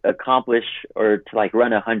like accomplish or to like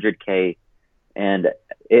run 100K and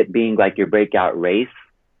it being like your breakout race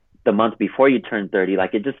the month before you turn 30,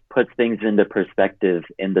 like it just puts things into perspective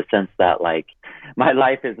in the sense that like my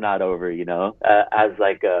life is not over, as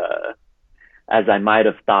I might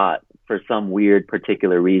have thought for some weird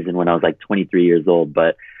particular reason when I was like 23 years old.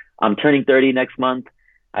 But I'm turning 30 next month.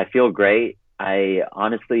 I feel great. I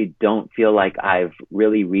honestly don't feel like I've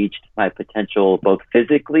really reached my potential, both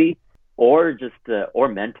physically or just or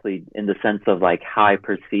mentally, in the sense of like how I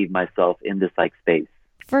perceive myself in this like space.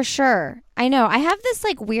 For sure. I know. I have this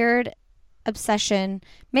like weird obsession.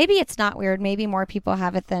 Maybe it's not weird. Maybe more people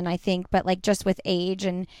have it than I think, but like just with age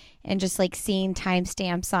and just like seeing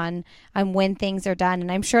timestamps on when things are done.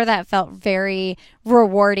 And I'm sure that felt very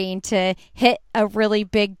rewarding to hit a really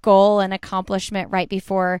big goal and accomplishment right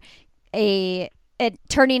before turning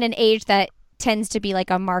an age that tends to be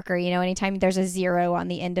like a marker. Anytime there's a 0 on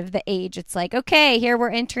the end of the age, it's like, okay, here we're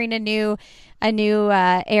entering a new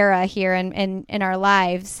era here in our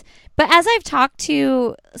lives. But as I've talked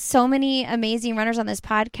to so many amazing runners on this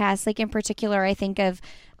podcast, like in particular, I think of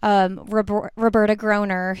Roberta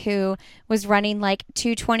Groner, who was running like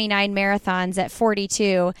 2:29 marathons at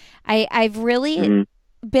 42. I've really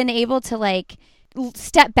been able to like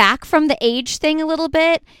step back from the age thing a little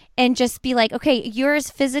bit and just be like, okay, you're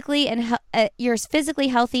as physically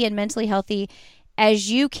healthy and mentally healthy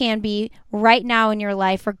as you can be right now in your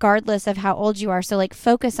life, regardless of how old you are. So like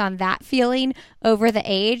focus on that feeling over the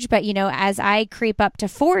age. But, you know, as I creep up to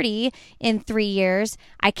 40 in 3 years,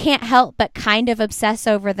 I can't help but kind of obsess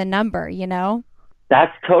over the number, you know?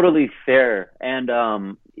 That's totally fair.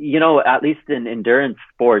 And, you know, at least in endurance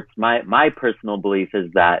sports, my personal belief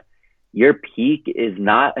is that your peak is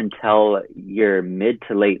not until your mid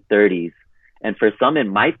to late 30s. And for some, it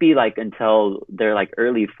might be like until they're like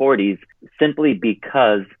early 40s, simply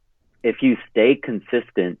because if you stay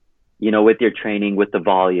consistent, you know, with your training, with the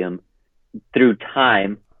volume through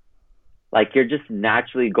time, like you're just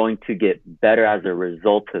naturally going to get better as a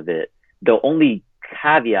result of it. The only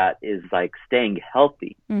caveat is like staying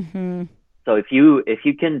healthy. Mm-hmm. So if you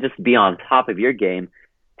can just be on top of your game,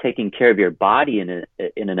 taking care of your body in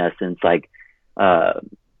an essence, like,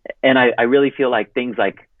 and I really feel like things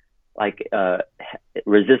like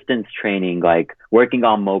resistance training, like working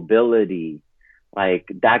on mobility, like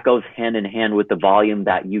that goes hand in hand with the volume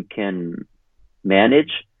that you can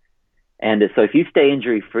manage. And so if you stay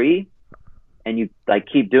injury free and you like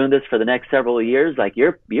keep doing this for the next several years, like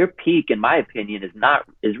your peak, in my opinion,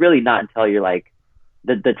 is really not until you're like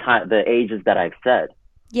the ages that I've said.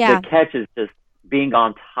 Yeah. The catch is just being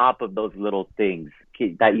on top of those little things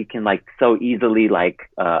that you can like so easily like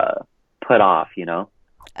put off, you know?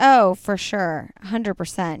 Oh, for sure.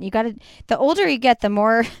 100%. You got to, the older you get, the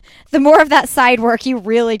more of that side work you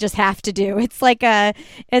really just have to do. It's like a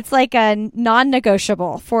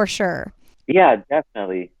non-negotiable for sure. Yeah,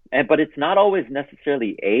 definitely. But it's not always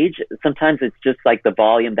necessarily age. Sometimes it's just like the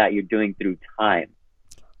volume that you're doing through time.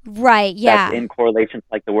 Right. Yeah. That's in correlation to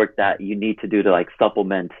like the work that you need to do to like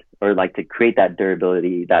supplement or like to create that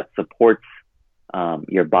durability that supports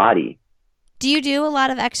your body. Do you do a lot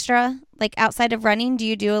of extra, like outside of running? Do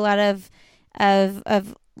you do a lot of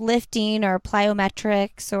lifting or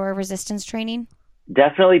plyometrics or resistance training?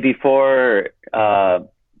 Definitely before I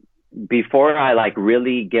like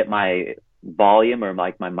really get my volume or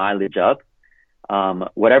like my mileage up,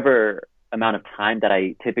 whatever amount of time that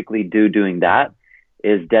I typically do doing that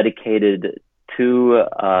is dedicated to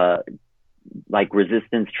like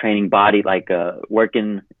resistance training, body, like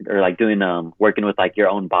working or like doing working with like your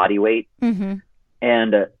own body weight. Mm-hmm.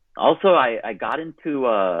 And also I got into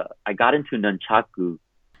nunchaku,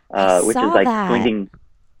 which is like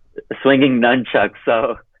swinging nunchucks.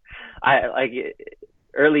 So I like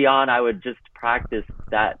early on I would just practice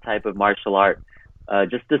that type of martial art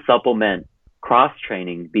just to supplement cross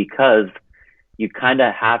training, because you kind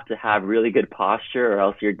of have to have really good posture or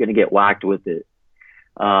else you're going to get whacked with it.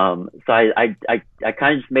 So I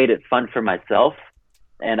kind of just made it fun for myself,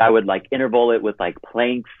 and I would like interval it with like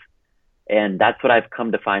planks. And that's what I've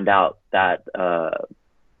come to find out, that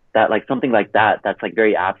that like something like that's like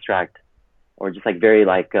very abstract or just like very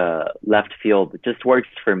like left field, it just works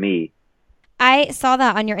for me. I saw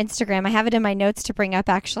that on your Instagram. I have it in my notes to bring up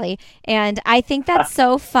actually. And I think that's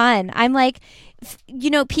so fun. I'm like,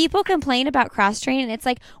 you know, people complain about cross training. It's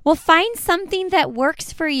like, well, find something that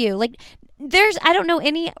works for you. Like I don't know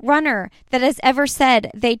any runner that has ever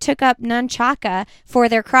said they took up nunchaka for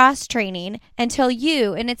their cross training until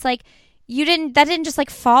you. And it's like, that didn't just like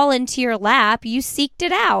fall into your lap. You seeked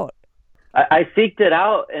it out. I seeked it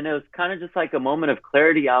out, and it was kind of just like a moment of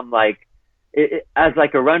clarity. I'm like, as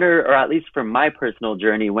like a runner, or at least from my personal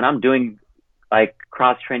journey, when I'm doing like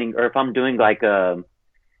cross training, or if I'm doing like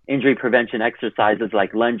injury prevention exercises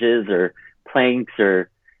like lunges or planks or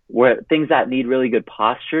where things that need really good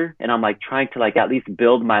posture, and I'm like trying to like at least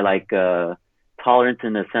build my like tolerance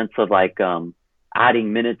in the sense of like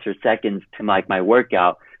adding minutes or seconds to like my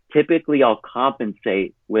workout, typically I'll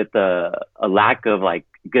compensate with a lack of like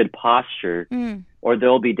good posture. Or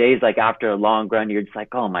there'll be days like after a long run, you're just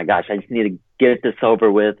like, oh my gosh, I just need to get this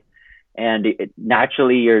over with. And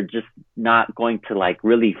naturally you're just not going to like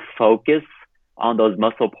really focus on those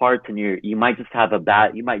muscle parts, and you might just have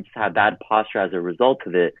bad posture as a result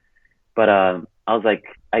of it. But I was like,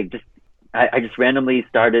 I just randomly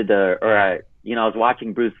started I was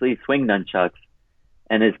watching Bruce Lee swing nunchucks,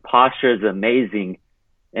 and his posture is amazing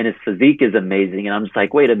and his physique is amazing. And I'm just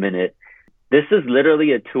like, wait a minute. This is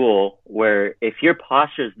literally a tool where if your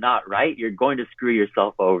posture is not right, you're going to screw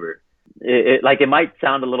yourself over. It might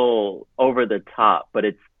sound a little over the top, but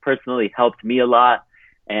it's personally helped me a lot.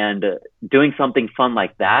 And doing something fun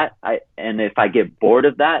like that, and if I get bored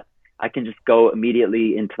of that, I can just go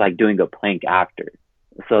immediately into like doing a plank after.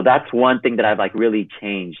 So that's one thing that I've like really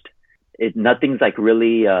changed. Nothing's like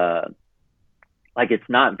really like it's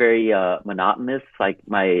not very monotonous, like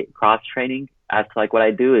my cross training as to like what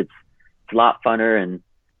I do. It's a lot funner,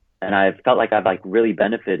 and I felt like I've like really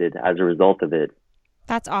benefited as a result of it.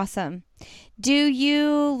 That's awesome. Do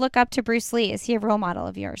you look up to Bruce Lee? Is he a role model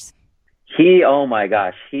of yours? Oh my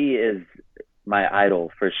gosh, he is my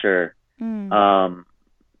idol for sure. To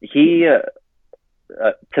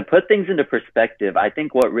put things into perspective, I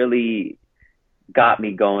think what really got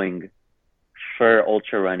me going for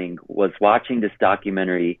ultra running was watching this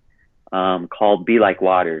documentary called Be Like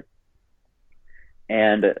Water.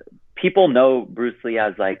 And people know Bruce Lee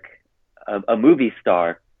as like a movie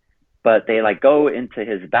star, but they like go into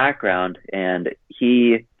his background, and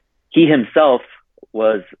he himself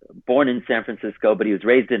was born in San Francisco, but he was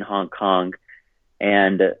raised in Hong Kong,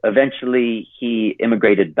 and eventually he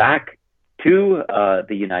immigrated back to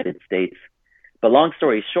the United States. But long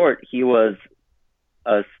story short, he was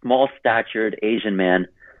a small-statured Asian man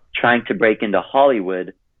trying to break into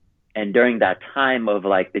Hollywood. And during that time of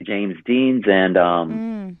like the James Deans and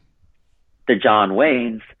the John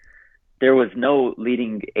Waynes, there was no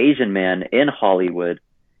leading Asian man in Hollywood.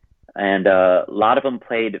 And a lot of them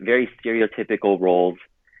played very stereotypical roles.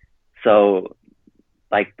 So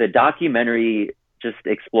like the documentary just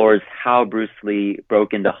explores how Bruce Lee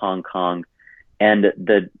broke into Hong Kong and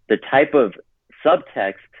the type of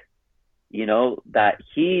subtext, you know, that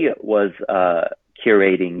he was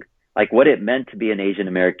curating, like what it meant to be an Asian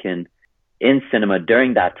American in cinema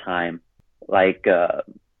during that time, like,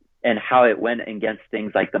 and how it went against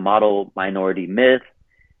things like the model minority myth,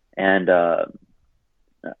 and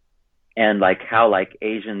like how like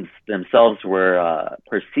Asians themselves were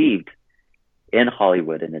perceived in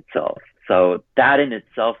Hollywood in itself. So that in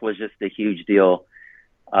itself was just a huge deal.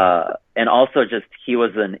 And also just he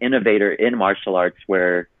was an innovator in martial arts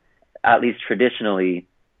where, at least traditionally,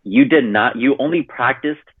 you only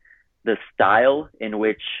practiced the style in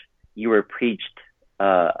which you were preached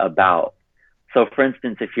about. So for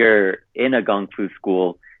instance, if you're in a Kung Fu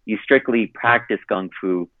school, you strictly practice Kung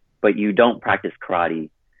Fu, but you don't practice karate.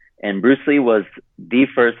 And Bruce Lee was the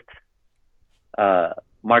first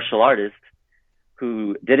martial artist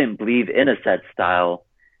who didn't believe in a set style.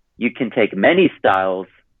 You can take many styles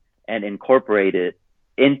and incorporate it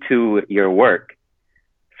into your work.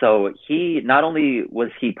 So he, not only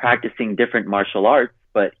was he practicing different martial arts,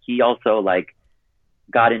 but he also like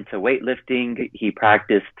got into weightlifting. He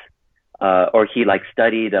practiced, or he like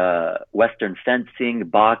studied Western fencing,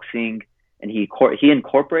 boxing, and he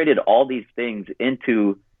incorporated all these things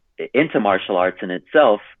into martial arts in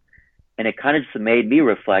itself. And it kind of just made me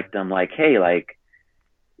reflect. I'm like, hey, like,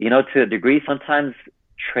 you know, to a degree, sometimes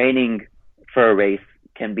training for a race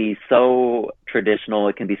can be so traditional.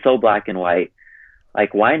 It can be so black and white.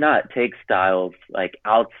 Like, why not take styles like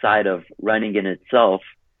outside of running in itself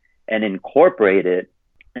and incorporate it?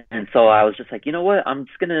 And so I was just like, you know what? I'm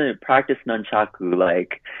just going to practice nunchaku.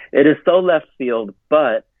 Like, it is so left field,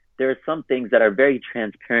 but there are some things that are very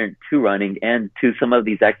transparent to running and to some of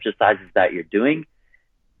these exercises that you're doing.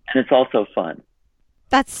 And it's also fun.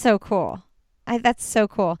 That's so cool. That's so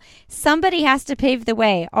cool. Somebody has to pave the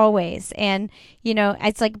way always. And, you know,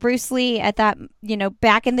 it's like Bruce Lee at that, you know,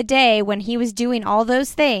 back in the day when he was doing all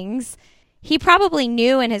those things, he probably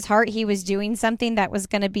knew in his heart he was doing something that was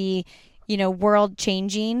going to be, you know, world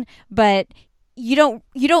changing, but you don't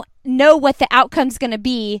know what the outcome's going to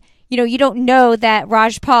be. You know, you don't know that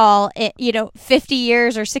Rajpal, 50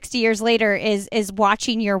 years or 60 years later is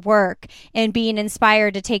watching your work and being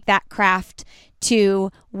inspired to take that craft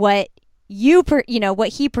to what what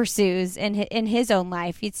he pursues in his own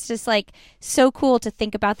life. It's just like so cool to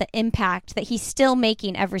think about the impact that he's still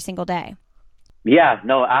making every single day. Yeah,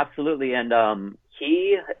 no, absolutely. And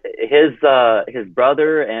his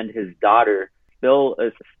brother and his daughter still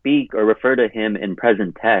speak or refer to him in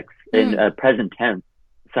present tense.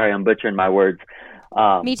 Sorry, I'm butchering my words.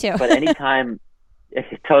 Me too. But anytime,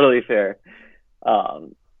 totally fair.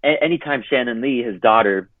 Anytime Shannon Lee, his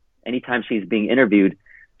daughter, anytime she's being interviewed,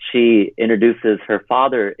 she introduces her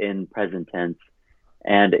father in present tense.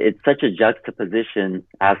 And it's such a juxtaposition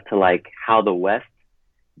as to like how the West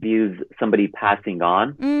views somebody passing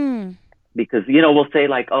on. Because, you know, we'll say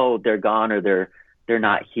like, oh, they're gone, or they're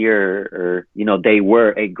not here, or, you know, they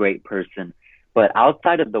were a great person. But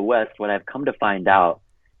outside of the West, what I've come to find out,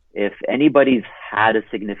 if anybody's had a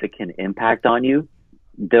significant impact on you,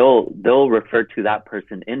 they'll refer to that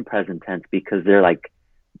person in present tense because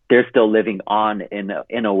they're still living on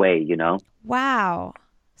in a way, you know? Wow.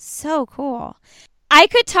 So cool. I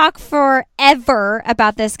could talk forever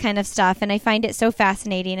about this kind of stuff, and I find it so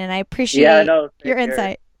fascinating, and I appreciate your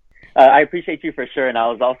insight. I appreciate you for sure. And I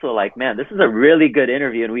was also like, man, this is a really good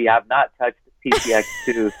interview, and we have not touched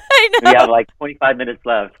PCX2. I know. We have like 25 minutes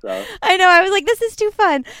left. So I know. I was like, this is too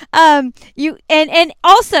fun. And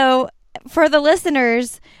also for the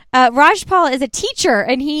listeners, Rajpal is a teacher,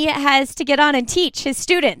 and he has to get on and teach his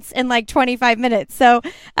students in like 25 minutes. So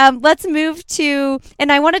let's move to,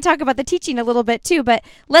 and I want to talk about the teaching a little bit too, but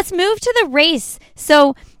let's move to the race.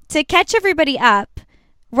 So to catch everybody up,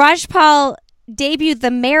 Rajpal debuted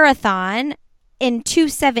the marathon in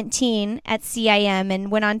 2:17 at CIM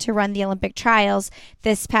and went on to run the Olympic trials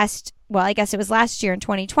this past, well, I guess it was last year in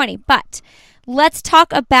 2020. But let's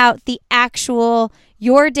talk about the actual,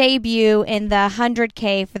 your debut in the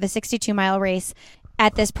 100K for the 62-mile race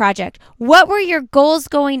at this project. What were your goals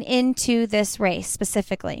going into this race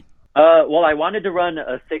specifically? Well, I wanted to run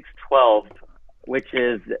a 6:12, which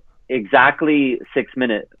is exactly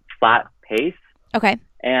 6-minute flat pace. Okay.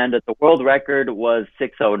 And the world record was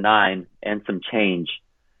 6:09 and some change.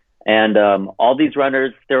 And all these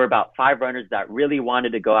runners, there were about 5 runners that really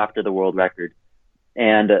wanted to go after the world record.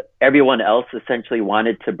 And everyone else essentially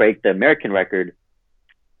wanted to break the American record,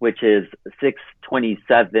 which is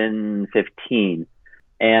 6:27:15.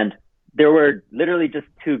 And there were literally just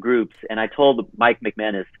 2 groups. And I told Mike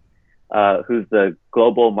McManus, who's the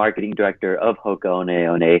global marketing director of Hoka One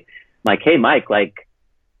One, like, hey, Mike, like,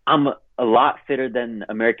 I'm a lot fitter than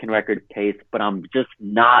American record pace, but I'm just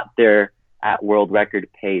not there at world record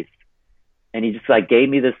pace. And he just like gave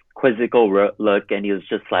me this quizzical look, and he was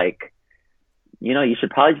just like, you know, you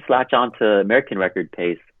should probably just latch on to American record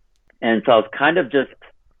pace. And so I was kind of just,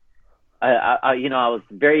 I was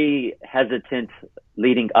very hesitant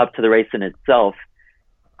leading up to the race in itself,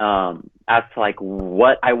 as to like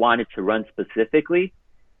what I wanted to run specifically,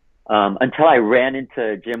 until I ran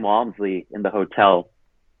into Jim Walmsley in the hotel.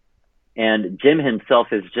 And Jim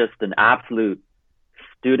himself is just an absolute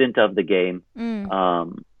student of the game.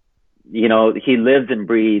 You know, he lives and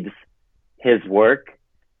breathes his work,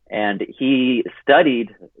 and he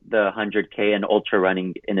studied the 100K and ultra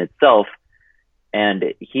running in itself.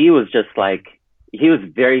 And he was just like, he was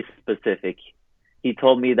very specific. He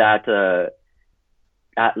told me that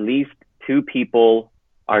at least 2 people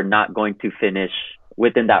are not going to finish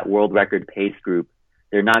within that world record pace group.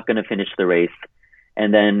 They're not going to finish the race.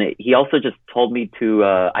 And then he also just told me to,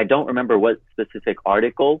 I don't remember what specific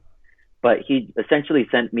article, but he essentially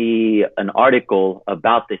sent me an article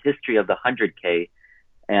about the history of the 100K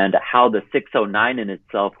and how the 6:09 in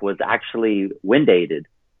itself was actually wind aided.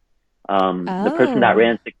 The person that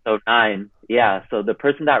ran 6:09, so the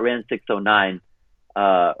person that ran 6:09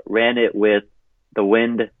 ran it with the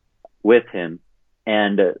wind with him.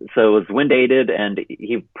 And so it was wind aided, and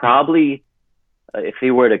he probably, if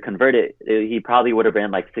he were to convert it, he probably would have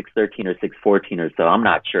ran like 6:13 or 6:14 or so. I'm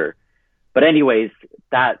not sure. But anyways,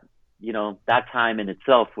 that time in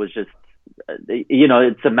itself was just,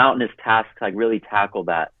 it's a mountainous task to like really tackle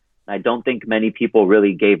that. I don't think many people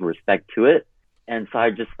really gave respect to it. And so I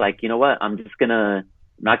just like, you know what, I'm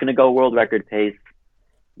not going to go world record pace.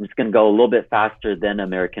 I'm just going to go a little bit faster than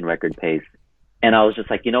American record pace. And I was just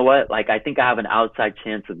like, you know what, like, I think I have an outside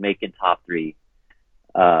chance of making top 3.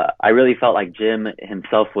 I really felt like Jim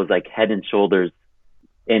himself was like head and shoulders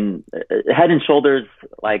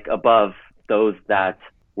like above those that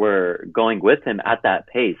were going with him at that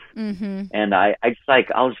pace. Mm-hmm. And I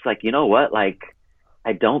was just like, you know what, like,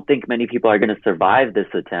 I don't think many people are going to survive this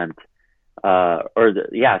attempt,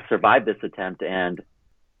 survive this attempt. And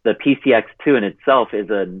the PCX2 in itself is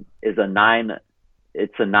a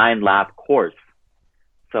 9-lap course.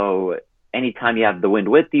 So anytime you have the wind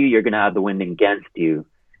with you, you're going to have the wind against you.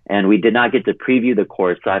 And we did not get to preview the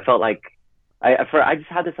course. So I felt like I just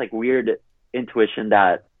had this like weird intuition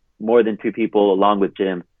that more than 2 people, along with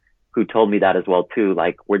Jim, who told me that as well too,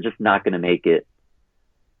 like, we're just not going to make it.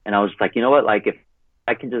 And I was just like, you know what, like, if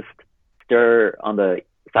I can just stir on the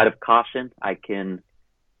side of caution, I can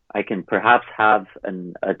perhaps have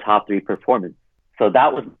a top 3 performance. So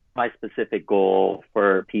that was my specific goal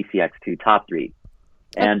for PCX2, top 3,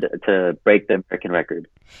 and to break the American record.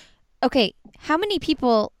 Okay, how many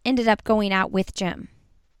people ended up going out with Jim?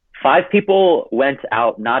 5 people went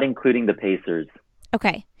out, not including the pacers.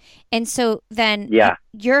 Okay. And so then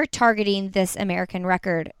you're targeting this American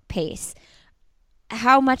record pace.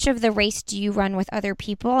 How much of the race do you run with other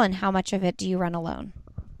people, and how much of it do you run alone?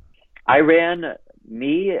 I ran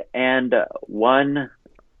me and one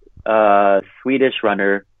Swedish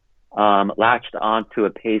runner latched onto a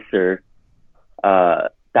pacer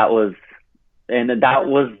that was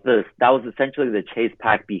essentially the chase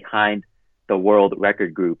pack behind the world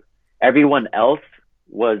record group. Everyone else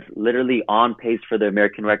was literally on pace for the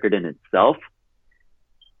American record in itself.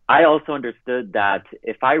 I also understood that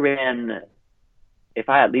if I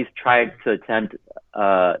at least tried to attempt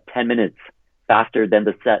 10 minutes faster than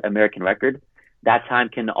the set American record, that time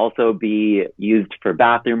can also be used for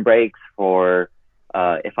bathroom breaks, for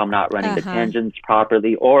if I'm not running the tangents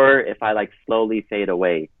properly, or if I like slowly fade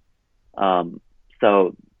away.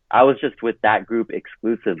 So I was just with that group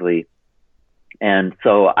exclusively. And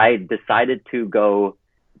so I decided to go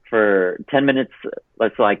for 10 minutes,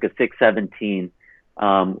 let's like a 6:17,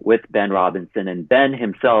 with Ben Robinson, and Ben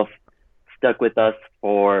himself stuck with us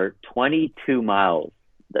for 22 miles.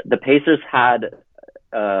 The Pacers had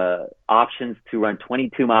options to run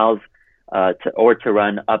 22 miles or to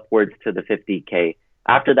run upwards to the 50K.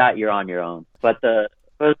 After that, you're on your own. But the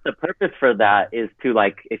purpose for that is to,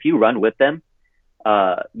 like, if you run with them,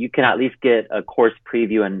 you can at least get a course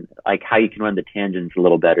preview and like how you can run the tangents a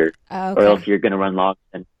little better, or else you're going to run longer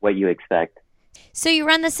than what you expect. So you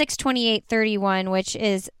run the 6:28:31, which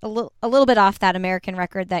is a little bit off that American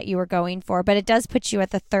record that you were going for, but it does put you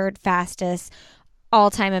at the third fastest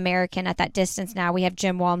all-time American at that distance now. We have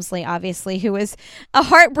Jim Walmsley, obviously, who was a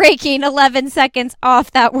heartbreaking 11 seconds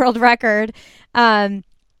off that world record. And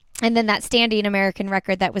then that standing American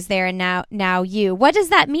record that was there, and now you. What does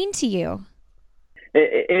that mean to you?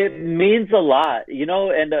 It means a lot, you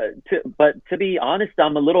know, and but to be honest,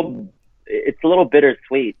 it's a little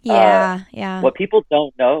bittersweet. Yeah. What people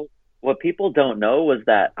don't know was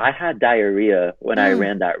that I had diarrhea when I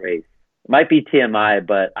ran that race. It might be TMI,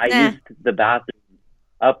 but I used the bathroom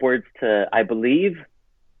upwards to, I believe,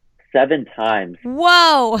 7 times.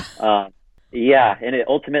 Whoa. Yeah, and it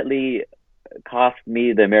ultimately cost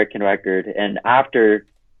me the American record. And after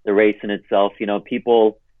the race in itself, you know,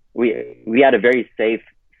 we had a very safe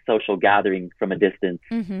social gathering from a distance,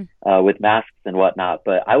 with masks and whatnot.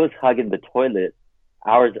 But I was hugging the toilet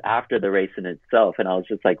hours after the race in itself, and I was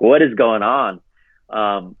just like, what is going on?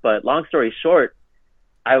 But long story short,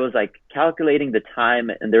 I was like calculating the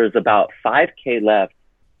time, and there was about 5K left,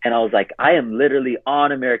 and I was like, I am literally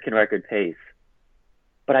on American record pace.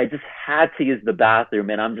 But I just had to use the bathroom,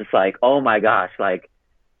 and I'm just like, oh my gosh, like,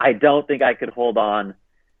 I don't think I could hold on.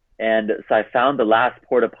 And so I found the last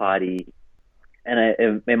porta potty,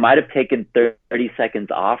 and it might have taken 30 seconds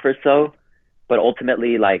off or so, but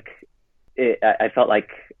ultimately, like, I felt like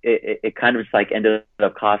it kind of just like ended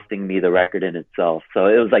up costing me the record in itself. So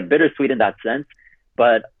it was like bittersweet in that sense,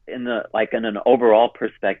 but in an overall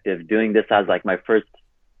perspective, doing this as like my first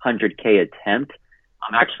 100K attempt,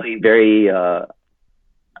 I'm actually very,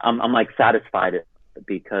 I'm like satisfied,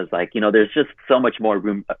 because, like, you know, there's just so much more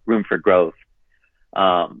room for growth.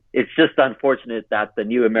 It's just unfortunate that the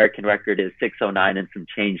new American record is 6:09 and some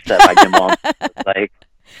change set by Jim Walmsley. Like,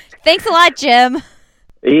 thanks a lot, Jim.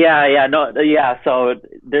 Yeah. So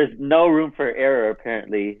there's no room for error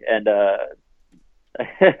apparently, and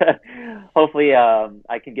hopefully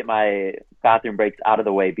I can get my bathroom breaks out of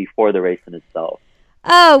the way before the race in itself.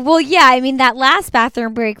 Oh, well, yeah. I mean, that last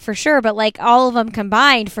bathroom break for sure, but like all of them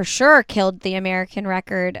combined for sure killed the American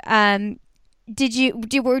record. Did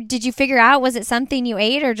you figure out, was it something you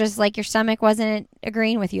ate, or just like your stomach wasn't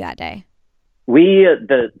agreeing with you that day? We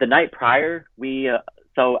the night prior,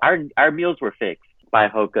 so our meals were fixed by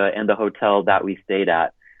Hoka and the hotel that we stayed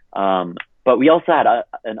at, but we also had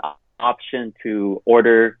an option to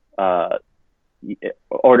order from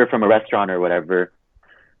a restaurant or whatever.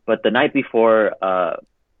 But the night before, the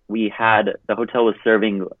hotel was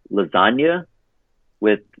serving lasagna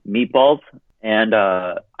with meatballs. And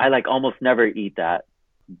I like almost never eat that,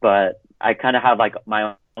 but I kind of have like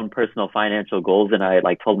my own personal financial goals, and I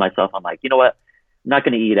like told myself, I'm like, you know what, I'm not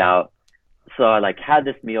going to eat out. So I like had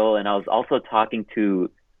this meal, and I was also talking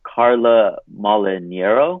to Carla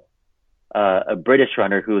Molinaro, a British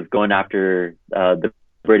runner who was going after the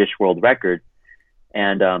British world record.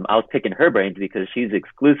 And I was picking her brains because she's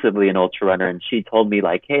exclusively an ultra runner, and she told me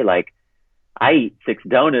like, hey, like, I eat 6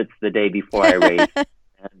 donuts the day before I race.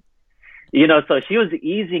 You know, so she was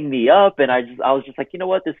easing me up, and I was just like, you know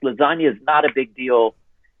what, this lasagna is not a big deal.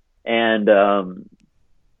 And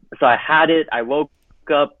so I had it. I woke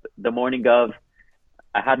up the morning of,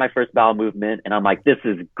 I had my first bowel movement, and I'm like, this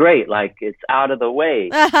is great. Like, it's out of the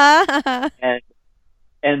way.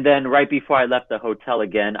 And then right before I left the hotel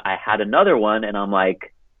again, I had another one, and I'm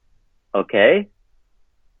like, okay.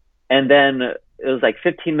 And then it was like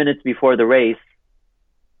 15 minutes before the race,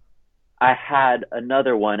 I had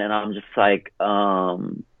another one, and I'm just like,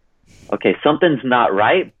 okay, something's not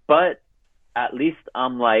right, but at least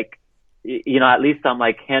I'm like, you know, at least I'm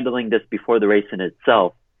like handling this before the race in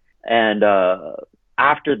itself. And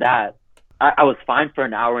after that, I was fine for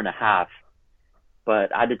an hour and a half,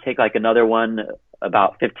 but I had to take like another one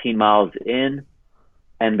about 15 miles in.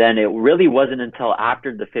 And then it really wasn't until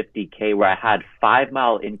after the 50K where I had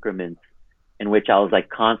 5-mile increments in which I was like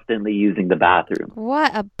constantly using the bathroom.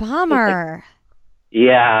 What a bummer.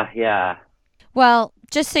 Yeah. Well,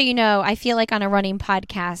 Just so you know, I feel like on a running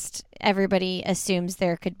podcast, everybody assumes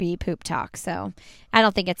there could be poop talk. So I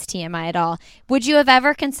don't think it's TMI at all. Would you have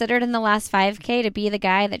ever considered in the last 5K to be the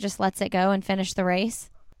guy that just lets it go and finish the race?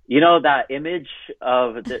 You know, that image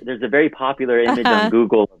of, there's a very popular image on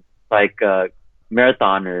Google, like a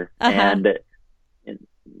marathoner, and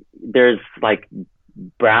there's like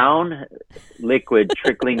brown liquid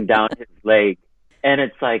trickling down his leg. And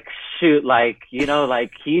it's like, shoot, like, you know,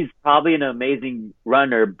 like he's probably an amazing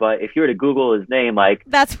runner, but if you were to Google his name, like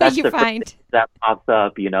that's what you find that pops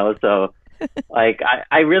up, you know? So like,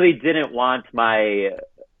 I really didn't want my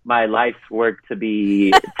life's work to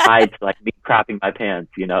be tied to like me crapping my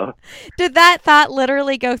pants, you know? Did that thought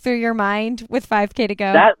literally go through your mind with 5K to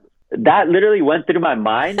go? That literally went through my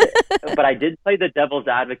mind, but I did play the devil's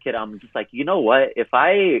advocate. I'm just like, you know what? If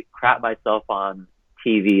I crap myself on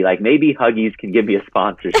TV, like maybe Huggies can give me a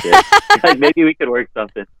sponsorship. Like maybe we could work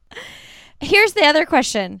something. Here's the other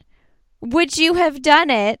question. Would you have done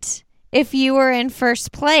it if you were in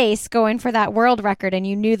first place going for that world record and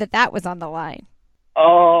you knew that that was on the line?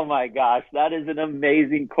 Oh my gosh, that is an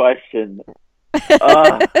amazing question.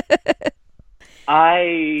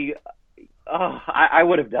 I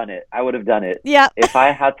would have done it. I would have done it. Yeah. If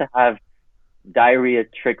I had to have diarrhea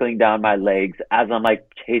trickling down my legs as I'm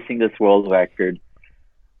like chasing this world record,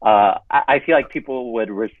 I feel like people would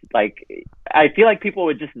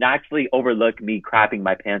just naturally overlook me crapping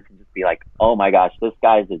my pants and just be like, oh my gosh, this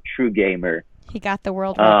guy's a true gamer. He got the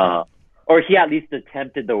world record. Or he at least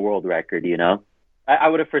attempted the world record, you know? I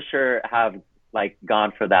would have for sure have like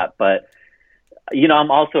gone for that. But, you know, I'm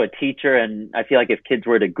also a teacher, and I feel like if kids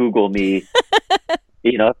were to Google me,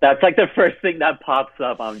 you know, if that's like the first thing that pops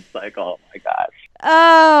up, I'm just like, oh my gosh.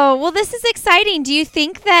 Oh, well, this is exciting. Do you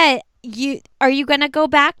think that are you going to go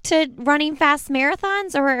back to running fast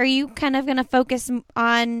marathons, or are you kind of going to focus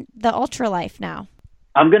on the ultra life now?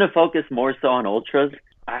 I'm going to focus more so on ultras.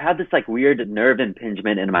 I have this like weird nerve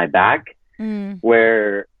impingement in my back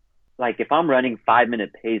where like if I'm running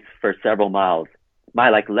 5-minute pace for several miles, my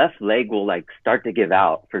like left leg will like start to give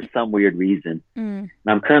out for some weird reason. And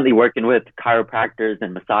I'm currently working with chiropractors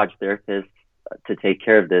and massage therapists to take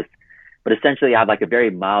care of this. But essentially I have like a very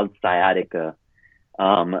mild sciatica.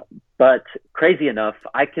 But crazy enough,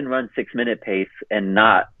 I can run 6-minute pace and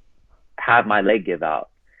not have my leg give out.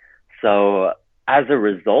 So as a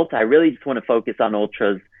result, I really just want to focus on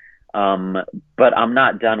ultras. But I'm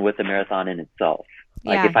not done with the marathon in itself.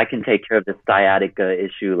 Like if I can take care of the sciatica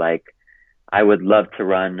issue, like I would love to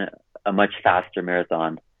run a much faster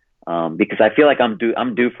marathon. Because I feel like I'm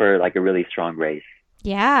due for like a really strong race.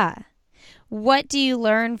 Yeah. What do you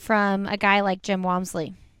learn from a guy like Jim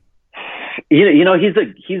Walmsley? You know,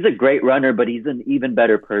 he's a great runner, but he's an even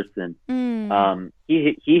better person.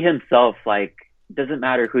 He himself, like, doesn't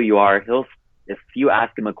matter who you are. If you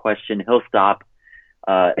ask him a question, he'll stop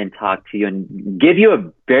and talk to you and give you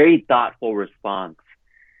a very thoughtful response.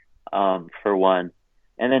 For one,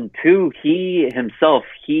 and then two, he himself,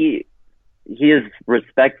 he is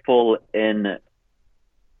respectful in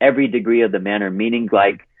every degree of the manner, meaning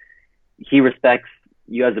like he respects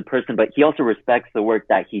you as a person, but he also respects the work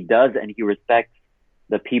that he does, and he respects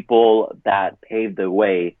the people that paved the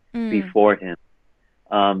way before him.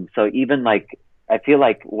 So even like, I feel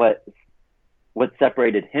like what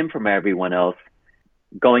separated him from everyone else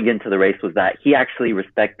going into the race was that he actually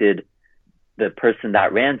respected the person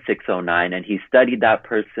that ran 6:09, and he studied that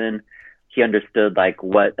person. He understood like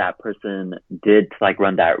what that person did to like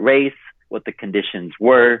run that race, what the conditions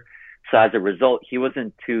were. So as a result, he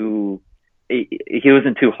wasn't too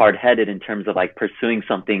hard-headed in terms of like pursuing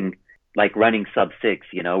something like running sub-6,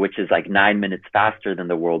 you know, which is like 9 minutes faster than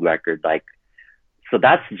the world record. Like, so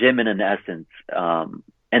that's Jim in an essence.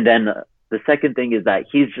 And then the second thing is that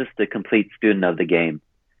he's just a complete student of the game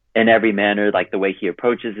in every manner, like the way he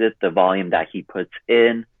approaches it, the volume that he puts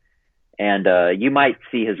in. And you might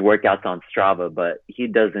see his workouts on Strava, but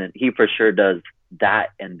he for sure does that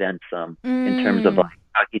and then some in terms of like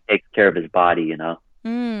how he takes care of his body, you know?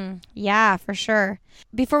 Yeah, for sure.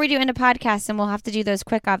 Before we do end a podcast, and we'll have to do those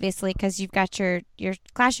quick, obviously, because you've got your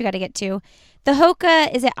class you got to get to. The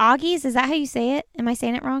Hoka, is it Aggies? Is that how you say it? Am I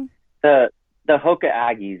saying it wrong? The Hoka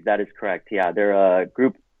Aggies, that is correct. Yeah, they're a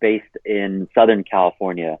group based in Southern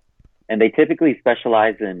California, and they typically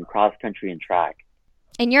specialize in cross country and track.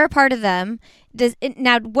 And you're a part of them.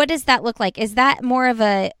 Now, what does that look like? Is that more of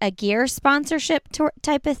a gear sponsorship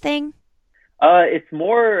type of thing?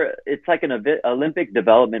 It's like an Olympic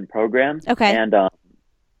development program. Okay. And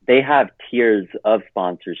they have tiers of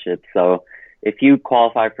sponsorship. So if you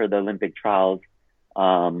qualify for the Olympic trials,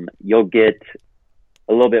 you'll get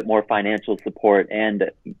a little bit more financial support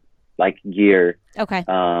and like gear. Okay.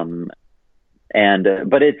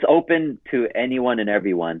 But it's open to anyone and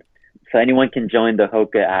everyone. So anyone can join the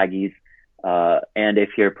Hoka Aggies. And if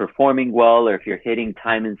you're performing well, or if you're hitting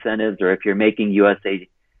time incentives, or if you're making USA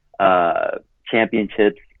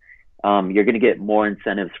championships, you're going to get more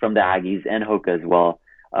incentives from the Aggies and Hoka as well.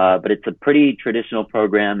 But it's a pretty traditional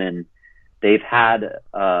program, and they've had,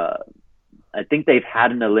 I think they've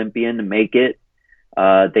had an Olympian make it.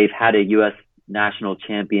 They've had a U.S. national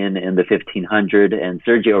champion in the 1500, and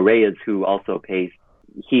Sergio Reyes, who also paced,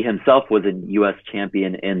 he himself was a U.S.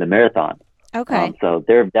 champion in the marathon. Okay. So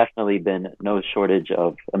there have definitely been no shortage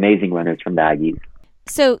of amazing runners from the Aggies.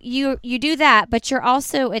 So you do that, but you're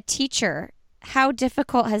also a teacher. How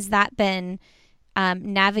difficult has that been,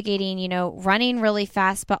 navigating, running really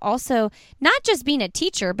fast, but also not just being a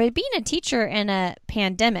teacher, but being a teacher in a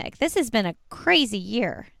pandemic? This has been a crazy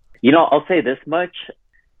year. I'll say this much.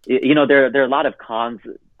 There are a lot of cons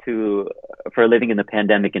for living in the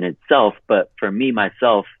pandemic in itself. But for me,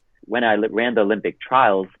 myself, when I ran the Olympic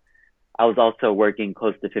trials, I was also working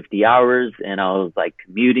close to 50 hours, and I was like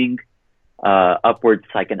commuting upwards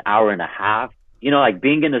like an hour and a half. Like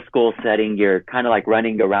being in a school setting, you're kind of like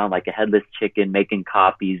running around like a headless chicken, making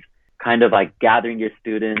copies, kind of like gathering your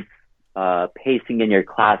students, pacing in your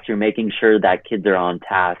classroom, making sure that kids are on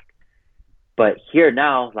task. But here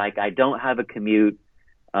now, like I don't have a commute.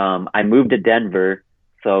 I moved to Denver,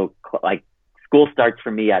 so like school starts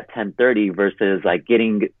for me at 10:30 versus like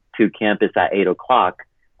getting to campus at 8 o'clock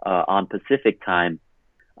on Pacific time.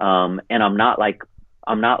 And I'm not like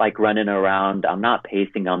running around. I'm not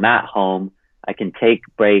pacing. I'm at home. I can take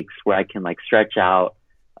breaks where I can like stretch out,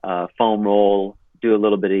 foam roll, do a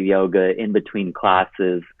little bit of yoga in between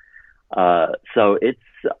classes. So it's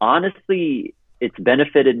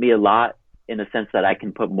benefited me a lot, in a sense that I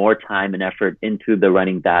can put more time and effort into the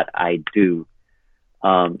running that I do.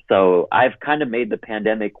 So I've kind of made the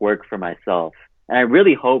pandemic work for myself. And I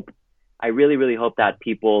really hope that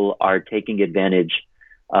people are taking advantage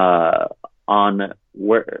on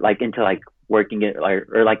work, like into like working it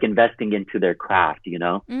or like investing into their craft,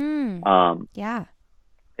 Yeah.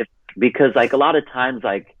 Because like a lot of times,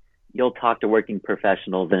 like you'll talk to working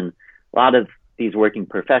professionals, and a lot of these working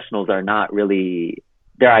professionals are not really,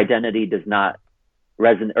 their identity does not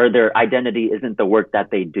resonate, or their identity isn't the work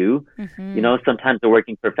that they do. Mm-hmm. Sometimes the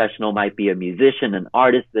working professional might be a musician, an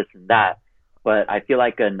artist, this and that. But I feel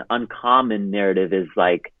like an uncommon narrative is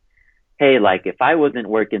like, hey, like if I wasn't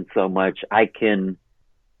working so much, I can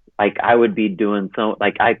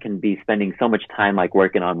be spending so much time like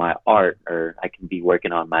working on my art, or I can be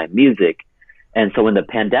working on my music. And so when the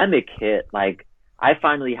pandemic hit, like I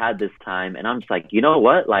finally had this time, and I'm just like, you know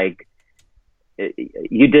what? Like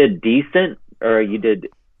you did decent, or you did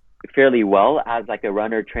fairly well as like a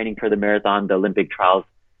runner training for the marathon, the Olympic trials.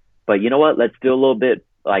 But you know what? Let's do a little bit,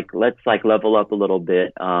 let's level up a little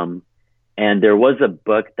bit. And there was a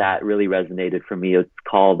book that really resonated for me. It's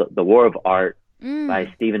called The War of Art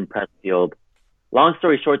by Steven Pressfield. Long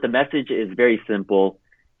story short, the message is very simple.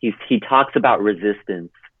 He talks about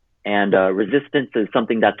resistance, and resistance is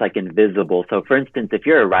something that's like invisible. So for instance, if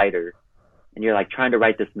you're a writer and you're like trying to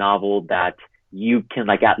write this novel that you can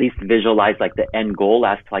like at least visualize like the end goal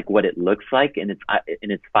as to like what it looks like in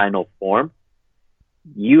its final form,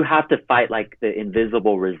 you have to fight like the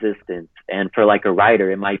invisible resistance. And for like a writer,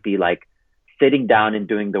 it might be like sitting down and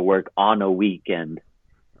doing the work on a weekend.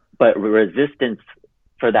 But resistance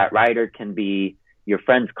for that writer can be your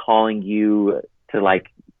friends calling you to like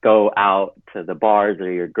go out to the bars,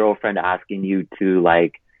 or your girlfriend asking you to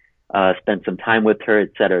like spend some time with her,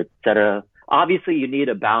 et cetera, et cetera. Obviously you need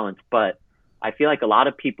a balance, but I feel like a lot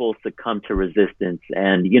of people succumb to resistance,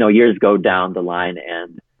 and, years go down the line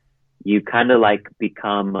and you kind of like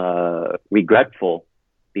become regretful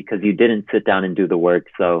because you didn't sit down and do the work.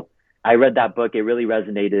 So I read that book. It really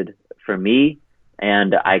resonated for me.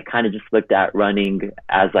 And I kind of just looked at running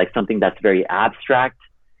as like something that's very abstract,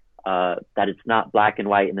 that it's not black and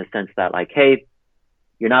white in the sense that like, hey,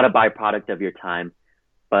 you're not a byproduct of your time,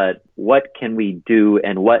 but what can we do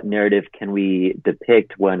and what narrative can we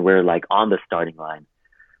depict when we're like on the starting line?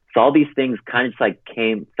 So all these things kind of just like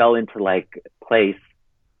fell into like place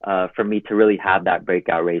for me to really have that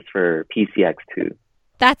breakout race for PCX2.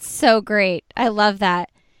 That's so great. I love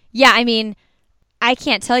that. Yeah, I mean, I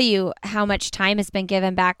can't tell you how much time has been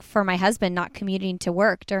given back for my husband not commuting to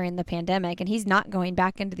work during the pandemic, and he's not going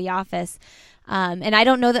back into the office. And I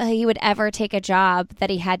don't know that he would ever take a job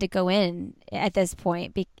that he had to go in at this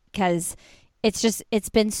point, because it's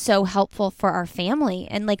been so helpful for our family,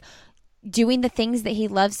 and like doing the things that he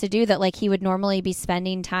loves to do that like he would normally be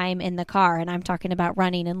spending time in the car. And I'm talking about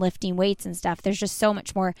running and lifting weights and stuff. There's just so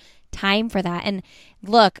much more time for that. And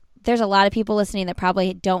look, there's a lot of people listening that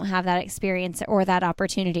probably don't have that experience or that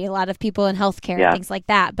opportunity. A lot of people in healthcare and things like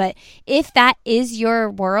that. But if that is your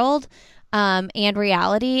world and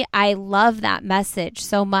reality, I love that message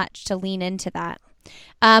so much to lean into that.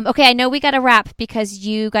 Okay, I know we got to wrap because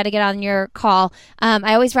you got to get on your call.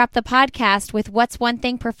 I always wrap the podcast with what's one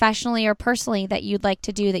thing professionally or personally that you'd like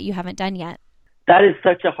to do that you haven't done yet? That is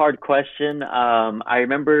such a hard question. I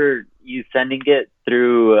remember you sending it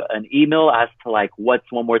through an email as to like,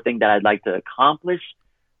 what's one more thing that I'd like to accomplish?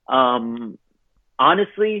 Honestly,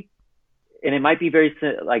 and it might be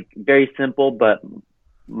very simple, but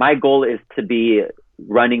my goal is to be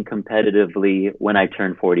running competitively when I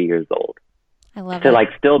turn 40 years old. I love to it. like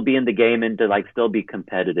still be in the game and to like still be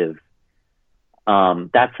competitive.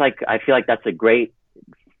 That's like, I feel like that's a great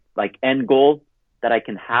like end goal that I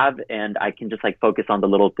can have, and I can just like focus on the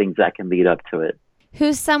little things that can lead up to it.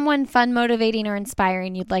 Who's someone fun, motivating, or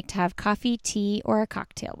inspiring you'd like to have coffee, tea, or a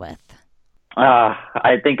cocktail with?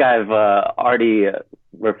 I think I've already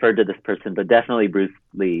referred to this person, but definitely Bruce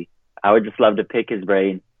Lee. I would just love to pick his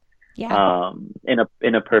brain. Yeah. In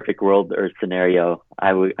a perfect world or scenario,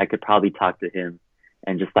 I could probably talk to him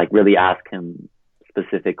and just like really ask him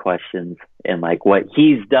specific questions and like what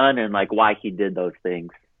he's done and like why he did those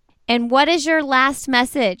things. And what is your last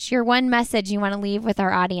message, your one message you want to leave with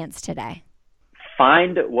our audience today?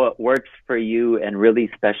 Find what works for you and really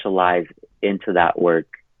specialize into that work.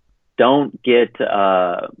 Don't get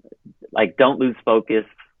don't lose focus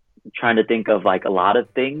trying to think of like a lot of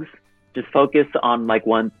things. Just focus on like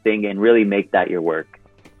one thing and really make that your work.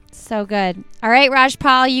 So good. All right,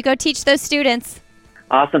 Rajpal, you go teach those students.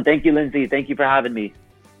 Awesome. Thank you, Lindsay. Thank you for having me.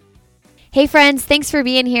 Hey, friends. Thanks for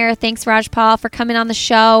being here. Thanks, Rajpal, for coming on the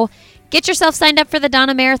show. Get yourself signed up for the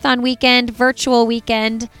Donna Marathon weekend, virtual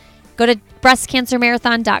weekend. Go to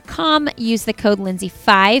breastcancermarathon.com. Use the code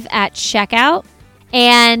Lindsay5 at checkout.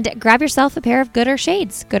 And grab yourself a pair of Gooder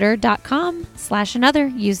shades. Gooder.com/another.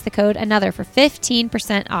 Use the code another for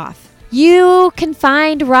 15% off. You can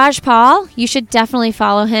find Rajpal. You should definitely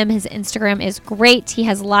follow him. His Instagram is great. He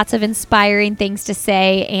has lots of inspiring things to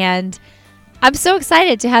say. And I'm so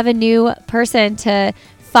excited to have a new person to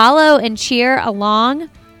follow and cheer along.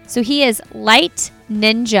 So he is Light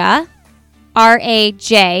Ninja,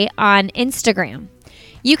 RAJ, on Instagram.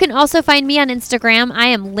 You can also find me on Instagram. I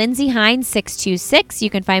am Lindsay Hein 626. You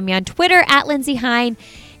can find me on Twitter at Lindsay Hein.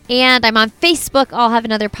 And I'm on Facebook. I'll have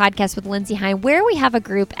another podcast with Lindsay Hein where we have a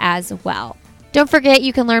group as well. Don't forget,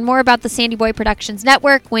 you can learn more about the Sandy Boy Productions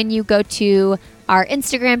Network when you go to our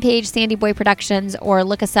Instagram page, Sandy Boy Productions, or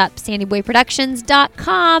look us up,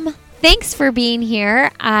 sandyboyproductions.com. Thanks for being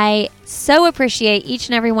here. I so appreciate each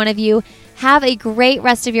and every one of you. Have a great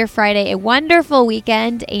rest of your Friday, a wonderful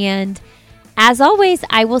weekend, and as always,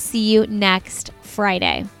 I will see you next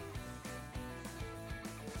Friday.